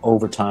training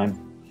over time.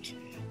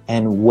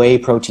 And whey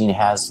protein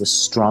has the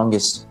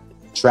strongest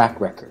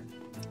track record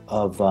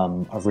of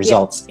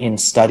results in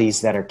studies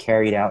that are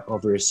carried out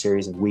over a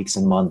series of weeks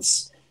and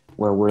months,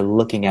 where we're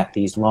looking at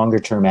these longer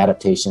term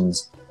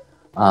adaptations.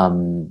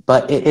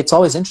 But it's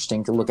always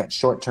interesting to look at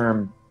short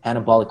term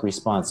anabolic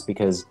response,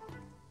 because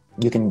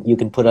you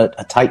can put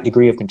a tight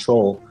degree of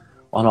control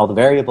on all the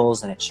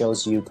variables, and it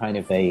shows you kind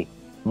of a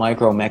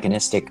micro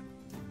mechanistic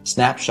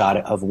snapshot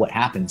of what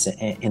happens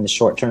in the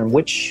short term,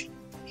 which,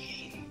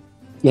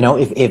 you know,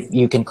 if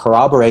you can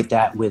corroborate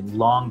that with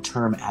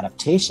long-term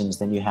adaptations,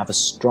 then you have a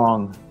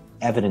strong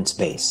evidence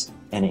base,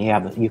 and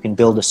you can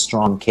build a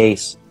strong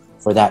case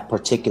for that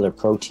particular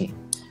protein.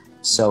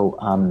 So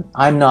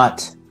I'm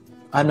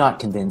not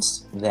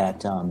convinced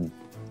that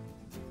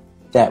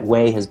that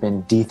whey has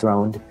been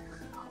dethroned.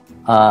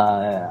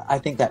 I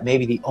think that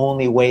maybe the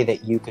only way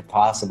that you could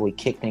possibly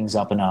kick things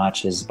up a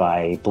notch is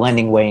by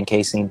blending whey and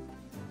casein.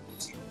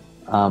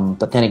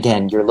 But then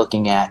again, you're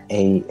looking at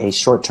a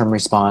short-term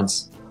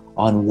response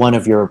on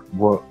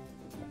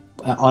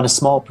on a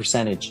small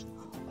percentage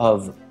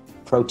of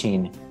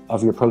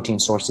your protein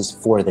sources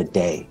for the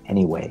day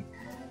anyway.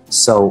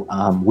 So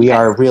we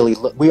are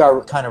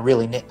kind of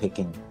really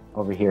nitpicking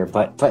over here.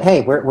 But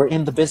hey, we're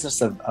in the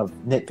business of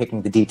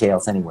nitpicking the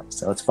details anyway,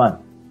 so it's fun.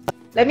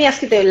 Let me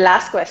ask you the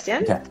last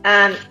question. Okay.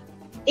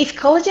 If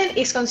collagen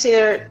is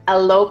considered a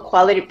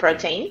low-quality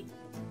protein,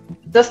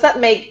 does that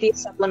make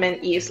this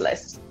supplement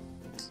useless?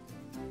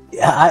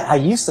 Yeah, I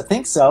used to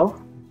think so.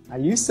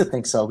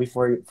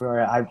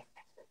 Before I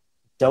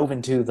dove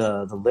into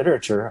the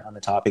literature on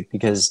the topic,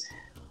 because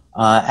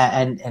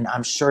and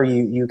I'm sure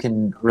you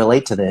can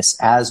relate to this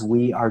as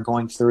we are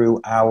going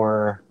through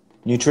our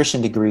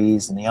nutrition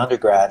degrees in the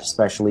undergrad,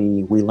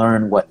 especially. We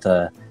learn what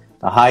the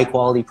high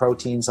quality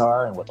proteins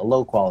are and what the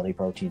low quality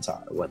proteins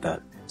are, what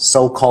the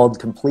so-called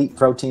complete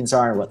proteins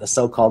are and what the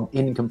so-called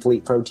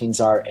incomplete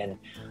proteins are, and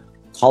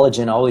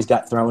collagen always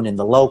got thrown in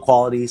the low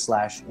quality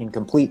 /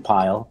 incomplete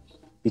pile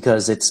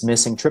because it's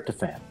missing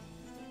tryptophan.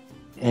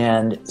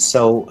 And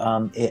so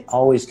it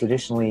always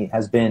traditionally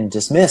has been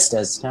dismissed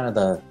as kind of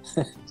the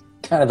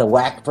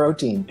whack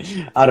protein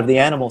out of the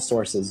animal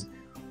sources,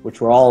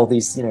 which were all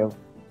these,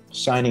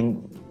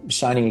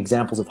 shining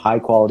examples of high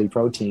quality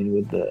protein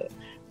with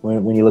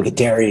when you look at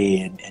dairy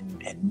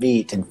and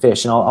meat and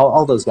fish and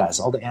all those guys,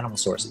 all the animal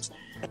sources.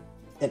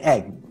 And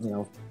egg,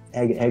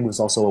 egg was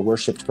also a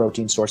worshipped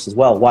protein source as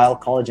well, while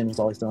collagen was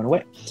always thrown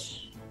away.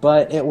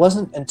 But it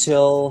wasn't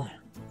until,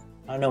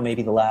 I don't know,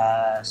 maybe the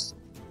last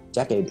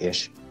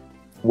decade-ish,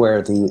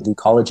 where the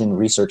collagen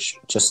research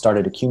just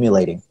started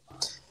accumulating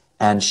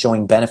and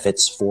showing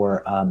benefits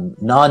for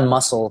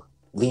non-muscle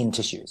lean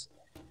tissues.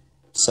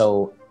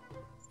 So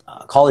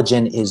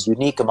collagen is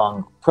unique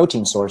among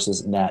protein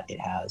sources in that it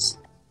has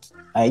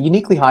a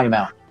uniquely high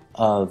amount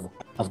of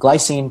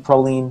glycine,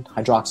 proline,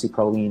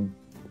 hydroxyproline,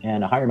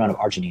 and a higher amount of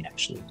arginine,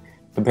 actually,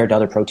 compared to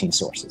other protein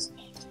sources.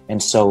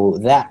 And so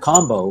that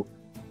combo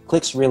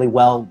clicks really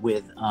well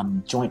with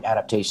joint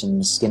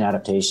adaptations, skin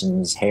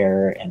adaptations,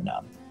 hair, and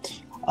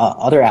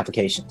other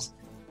applications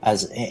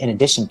as in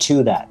addition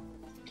to that.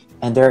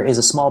 And there is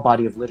a small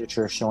body of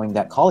literature showing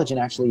that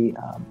collagen actually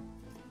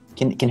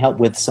can help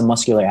with some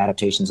muscular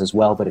adaptations as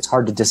well, but it's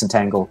hard to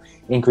disentangle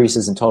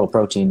increases in total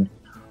protein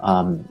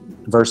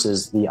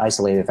versus the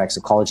isolated effects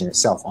of collagen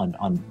itself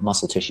on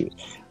muscle tissue.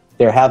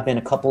 There have been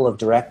a couple of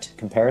direct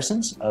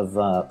comparisons of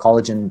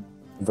collagen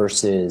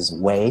versus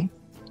whey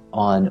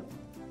on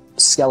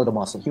skeletal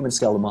muscle, human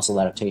skeletal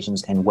muscle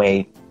adaptations, and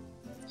whey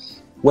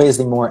is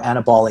the more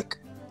anabolic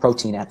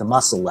protein at the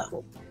muscle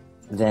level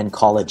than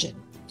collagen.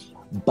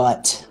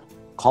 But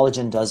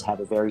collagen does have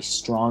a very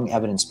strong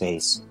evidence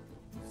base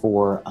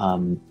for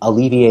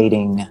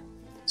alleviating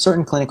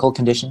certain clinical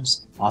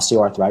conditions,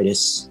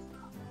 osteoarthritis,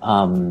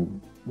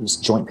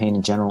 just joint pain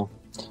in general.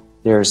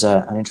 There's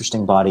an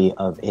interesting body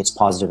of its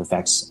positive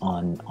effects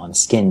on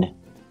skin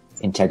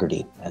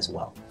integrity as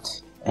well.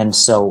 And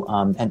so,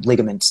 and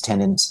ligaments,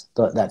 tendons,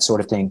 that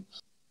sort of thing.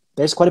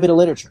 There's quite a bit of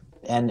literature,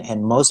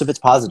 and most of it's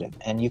positive.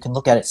 And you can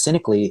look at it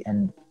cynically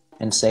and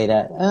say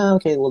that,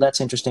 okay, well, that's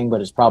interesting,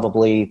 but it's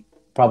probably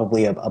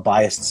a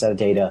biased set of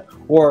data.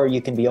 Or you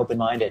can be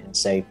open-minded and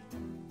say,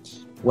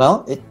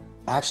 well, it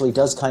actually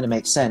does kind of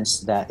make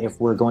sense that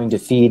if we're going to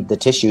feed the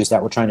tissues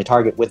that we're trying to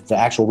target with the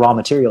actual raw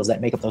materials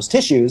that make up those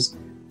tissues,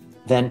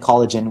 then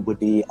collagen would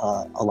be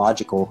a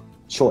logical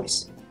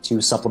choice to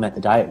supplement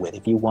the diet with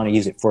if you want to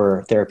use it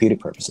for therapeutic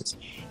purposes.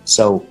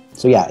 So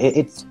yeah,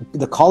 it's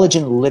the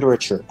collagen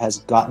literature has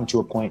gotten to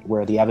a point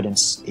where the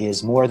evidence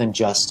is more than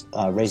just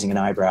raising an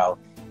eyebrow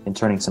and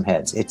turning some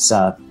heads. It's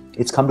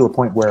come to a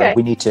point where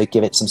we need to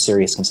give it some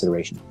serious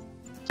consideration.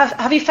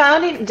 Have you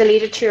found in the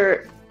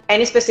literature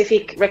any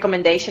specific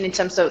recommendation in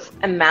terms of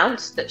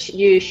amounts that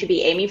you should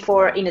be aiming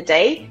for in a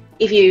day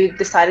if you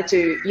decided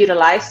to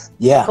utilize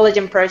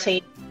collagen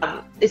protein?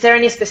 Is there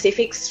any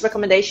specifics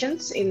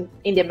recommendations in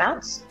the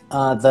amounts?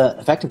 The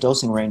effective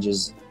dosing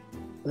ranges,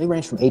 they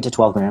range from 8 to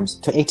 12 grams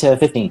to 8 to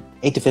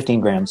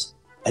 15 grams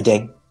a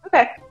day.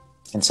 Okay.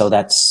 And so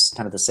that's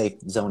kind of the safe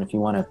zone if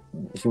you want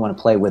to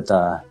play with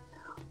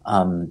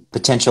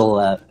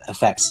potential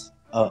effects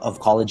of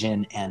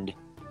collagen. And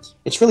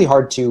it's really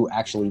hard to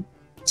actually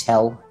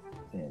tell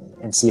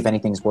and see if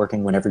anything's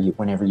working whenever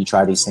you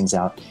try these things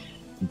out.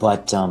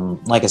 But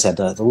like I said,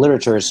 the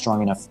literature is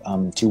strong enough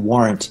to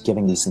warrant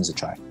giving these things a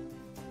try.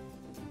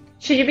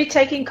 Should you be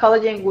taking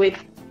collagen with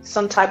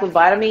some type of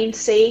vitamin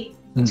C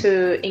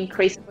to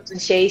increase the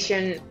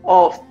potentiation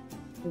of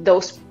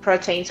those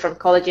proteins from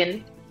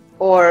collagen,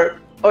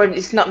 or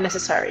it's not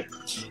necessary?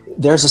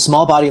 There's a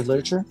small body of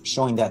literature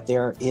showing that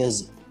there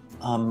is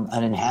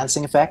an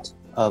enhancing effect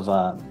of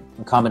a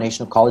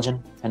combination of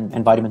collagen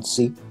and vitamin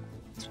C.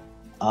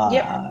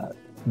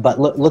 But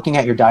looking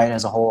at your diet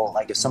as a whole,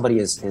 like if somebody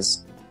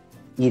is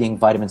eating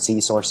vitamin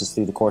C sources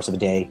through the course of a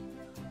day,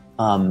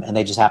 and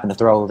they just happen to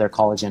throw their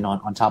collagen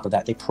on top of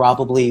that, they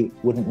probably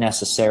wouldn't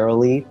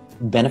necessarily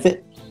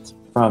benefit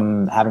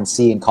from having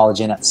C and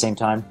collagen at the same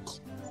time.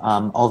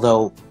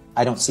 Although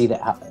I don't see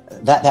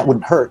that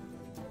wouldn't hurt,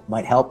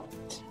 might help.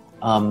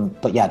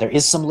 But yeah, there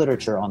is some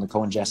literature on the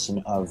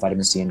co-ingestion of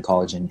vitamin C and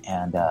collagen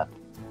and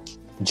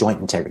joint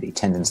integrity,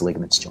 tendons,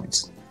 ligaments,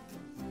 joints.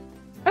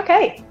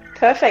 Okay,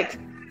 perfect.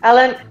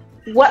 Alan,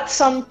 what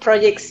some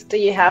projects do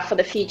you have for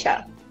the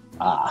future?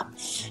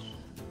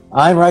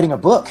 I'm writing a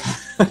book.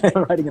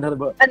 I'm writing another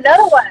book.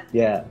 Another one?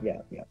 Yeah.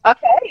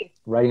 Okay.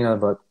 Writing another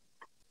book.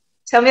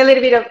 Tell me a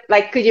little bit of,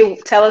 like, could you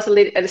tell us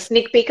a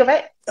sneak peek of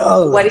it?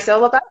 Oh, what it's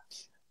all about?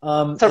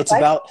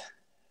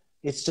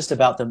 It's just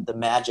about the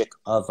magic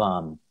of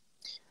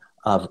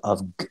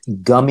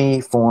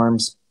gummy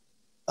forms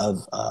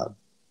of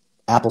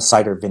apple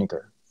cider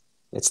vinegar.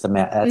 That's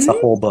the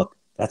whole book.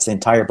 That's the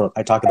entire book.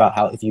 I talk about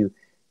how if you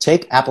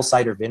take apple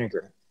cider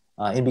vinegar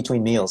in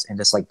between meals in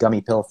this like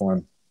gummy pill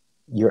form,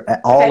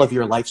 all of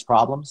your life's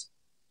problems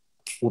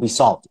will be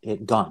solved,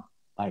 gone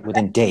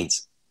within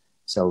days.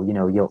 So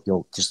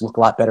you'll just look a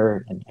lot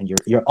better, and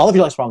your all of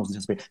your life's problems will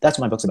disappear. That's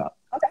what my book's about.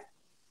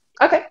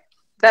 Okay.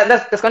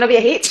 That's going to be a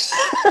hit.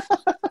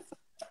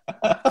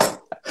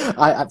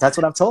 That's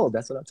what I'm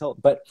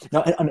told. But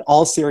no, in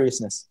all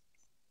seriousness,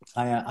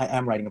 I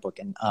am writing a book,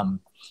 and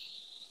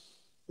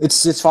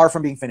it's far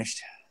from being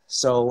finished.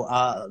 So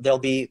there'll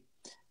be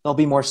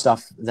more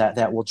stuff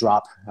that will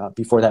drop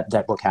before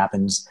that book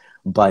happens.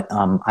 But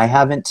I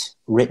haven't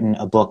written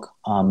a book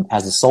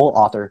as a sole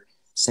author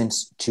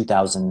since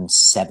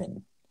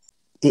 2007.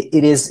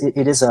 It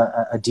is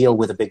a deal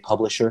with a big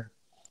publisher.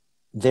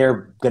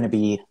 They're going to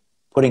be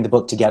putting the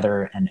book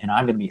together, and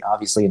I'm going to be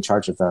obviously in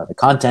charge of the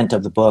content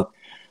of the book.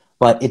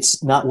 But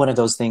it's not one of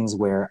those things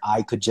where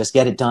I could just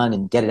get it done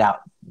and get it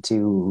out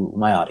to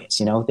my audience.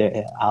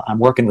 I'm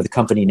working with a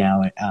company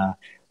now,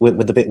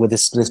 with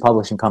this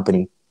publishing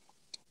company.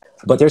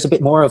 But there's a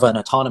bit more of an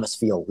autonomous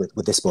feel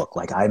with this book.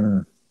 Like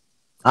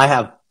I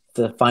have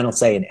the final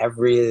say in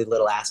every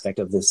little aspect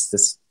of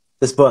this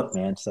book,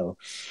 man. So,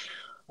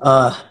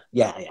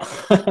 yeah.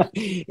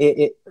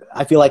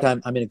 I feel like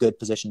I'm in a good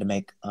position to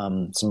make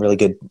some really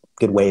good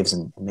waves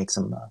and make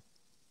some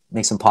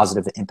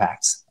positive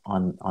impacts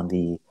on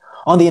the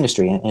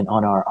industry and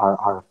on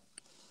our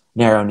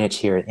narrow niche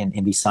here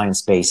in the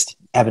science-based,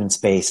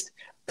 evidence-based,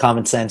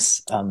 common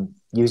sense,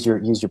 use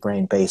your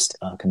brain based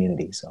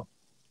community. So,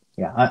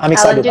 yeah, I'm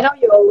excited. Alan,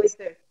 you always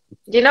do.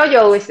 You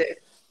always do.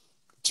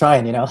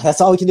 Trying,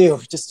 that's all we can do.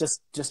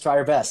 Just try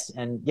our best.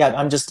 And yeah,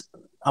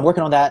 I'm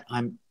working on that.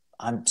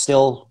 I'm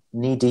still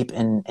knee deep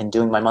in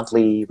doing my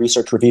monthly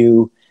research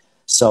review.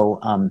 So,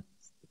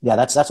 yeah,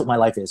 that's what my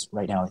life is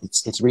right now.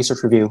 It's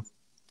research review,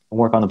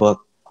 work on the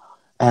book,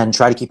 and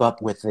try to keep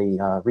up with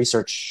the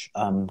research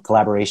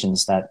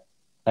collaborations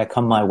that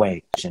come my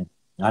way.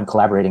 I'm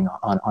collaborating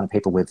on a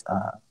paper with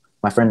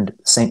my friend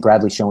St.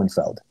 Bradley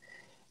Schoenfeld,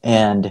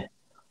 and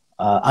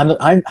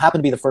I happen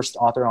to be the first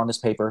author on this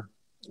paper,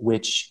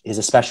 which is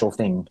a special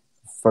thing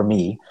for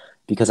me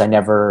because it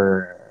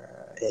never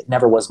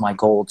was my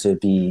goal to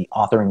be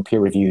authoring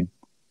peer-reviewed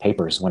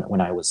papers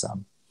when I was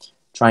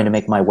trying to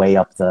make my way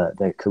up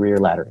the career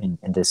ladder in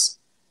this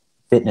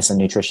fitness and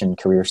nutrition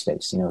career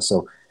space.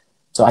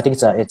 So I think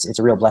it's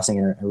a real blessing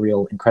and a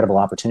real incredible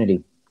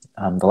opportunity.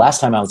 The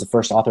last time I was the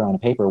first author on a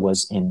paper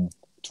was in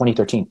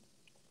 2013.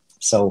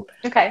 So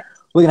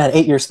looking at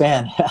an 8-year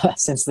span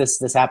since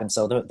this happened.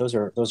 So those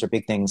are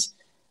big things,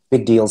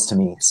 big deals to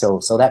me. So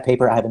that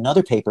paper, I have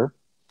another paper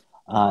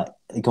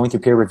going through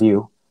peer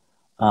review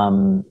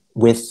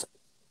with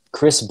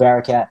Chris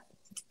Barakat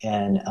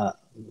and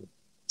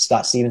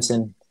Scott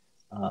Stevenson,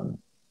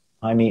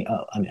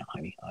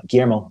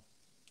 Guillermo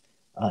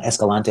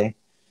Escalante,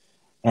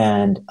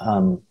 and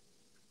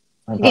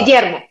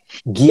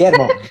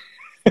Guillermo.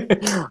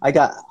 I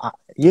got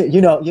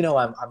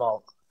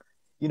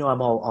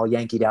I'm all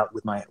yankied out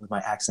with my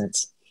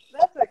accents.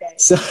 That's okay.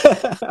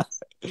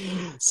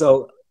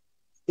 So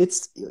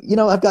it's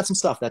I've got some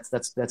stuff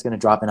that's going to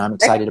drop, and I'm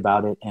excited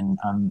about it, and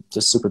I'm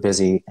just super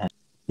busy. And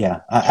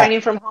yeah,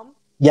 training from home.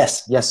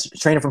 Yes,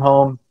 training from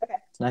home. Okay.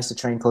 It's nice to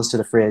train close to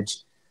the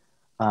fridge.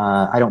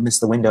 I don't miss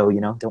the window,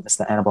 don't miss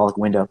the anabolic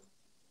window.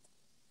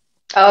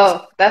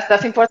 Oh,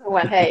 that's important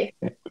one. Hey.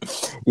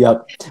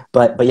 Yep.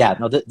 But yeah,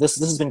 no, this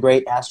has been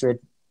great, Astrid.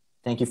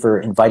 Thank you for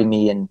inviting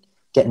me and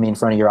getting me in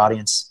front of your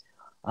audience.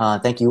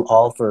 Thank you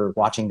all for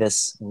watching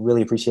this.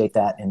 Really appreciate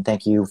that, and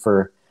thank you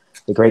for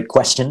the great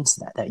questions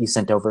that you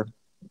sent over.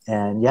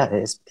 And yeah,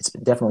 it's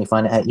been definitely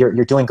fun.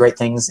 You're doing great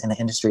things in the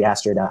industry,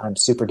 Astrid. I'm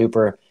super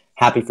duper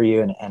happy for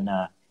you, and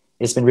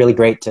it's been really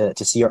great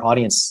to see your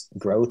audience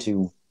grow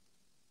to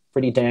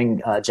pretty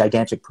dang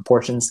gigantic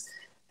proportions.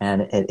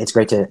 And it's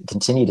great to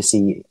continue to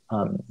see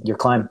your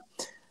climb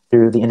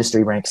through the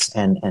industry ranks,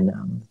 and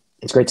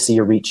it's great to see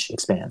your reach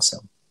expand. So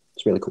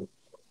it's really cool.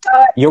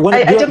 You're one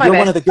of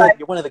the good.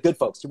 You're one of the good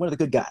folks. You're one of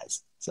the good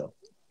guys. So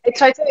I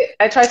try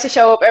to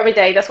show up every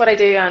day. That's what I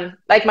do. And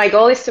like my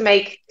goal is to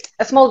make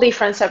a small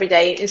difference every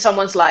day in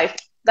someone's life.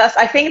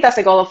 I think that's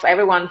the goal of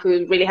everyone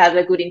who really has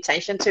a good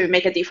intention to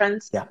make a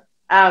difference. Yeah.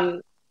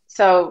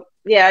 So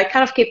yeah, I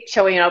kind of keep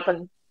showing up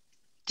and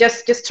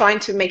just trying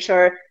to make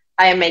sure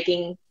I am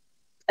making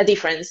a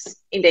difference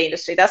in the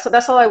industry.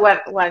 That's all I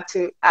want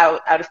to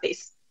out of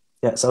this.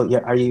 Yeah. So yeah,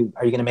 are you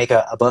going to make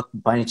a book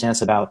by any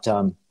chance about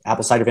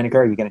apple cider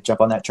vinegar? Are you going to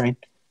jump on that train?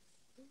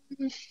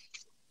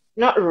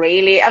 Not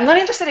really. I'm not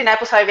interested in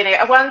apple cider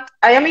vinegar.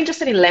 I am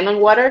interested in lemon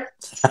water.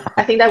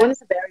 I think that one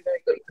is a very,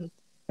 very good one.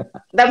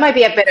 That might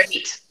be a better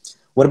hit.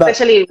 What about,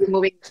 especially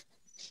removing?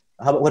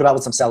 What about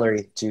with some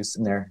celery juice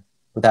in there?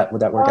 Would that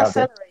work out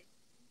celery. good?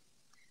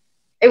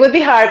 It would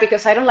be hard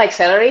because I don't like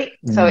celery.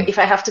 So if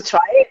I have to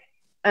try it,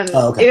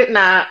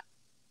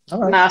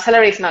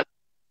 celery is not.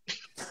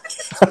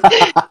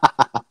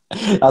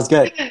 That was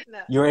good.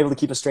 No. You were able to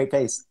keep a straight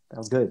face. That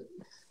was good.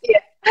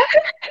 Yeah.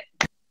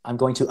 I'm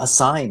going to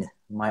assign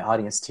my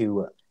audience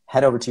to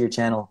head over to your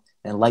channel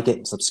and like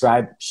it,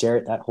 subscribe, share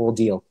it, that whole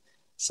deal.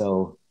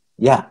 So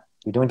yeah,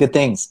 you're doing good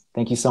things.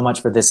 Thank you so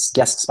much for this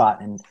guest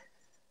spot. And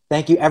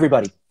thank you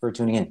everybody for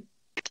tuning in.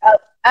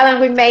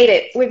 Alan, we made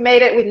it. We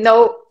made it with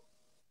no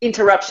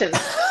interruptions.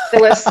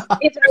 It was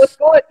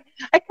good.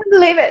 I can't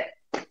believe it.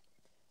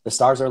 The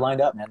stars are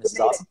lined up, man. This is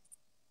awesome.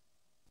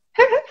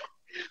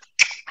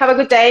 Have a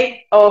good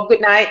day or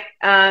good night,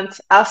 and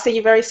I'll see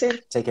you very soon.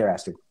 Take care,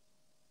 Astrid.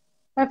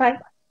 Bye-bye.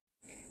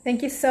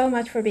 Thank you so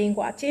much for being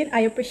watching. I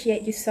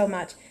appreciate you so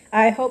much.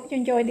 I hope you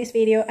enjoyed this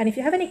video, and if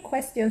you have any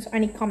questions or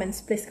any comments,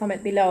 please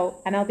comment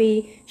below, and I'll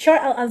be sure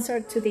I'll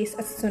answer to this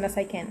as soon as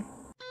I can.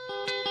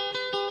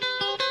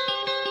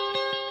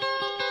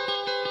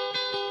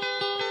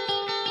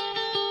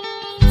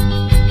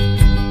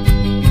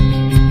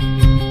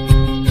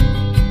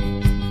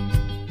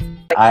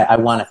 I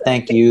want to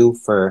thank you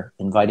for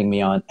inviting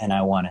me on, and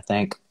I want to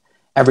thank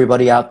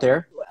everybody out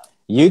there.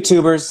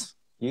 YouTubers,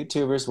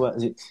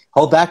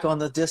 hold back on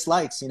the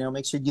dislikes,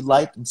 make sure you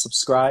like and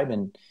subscribe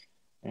and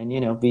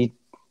be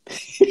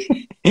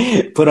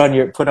put on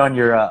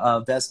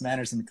your best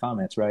manners in the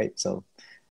comments, right? So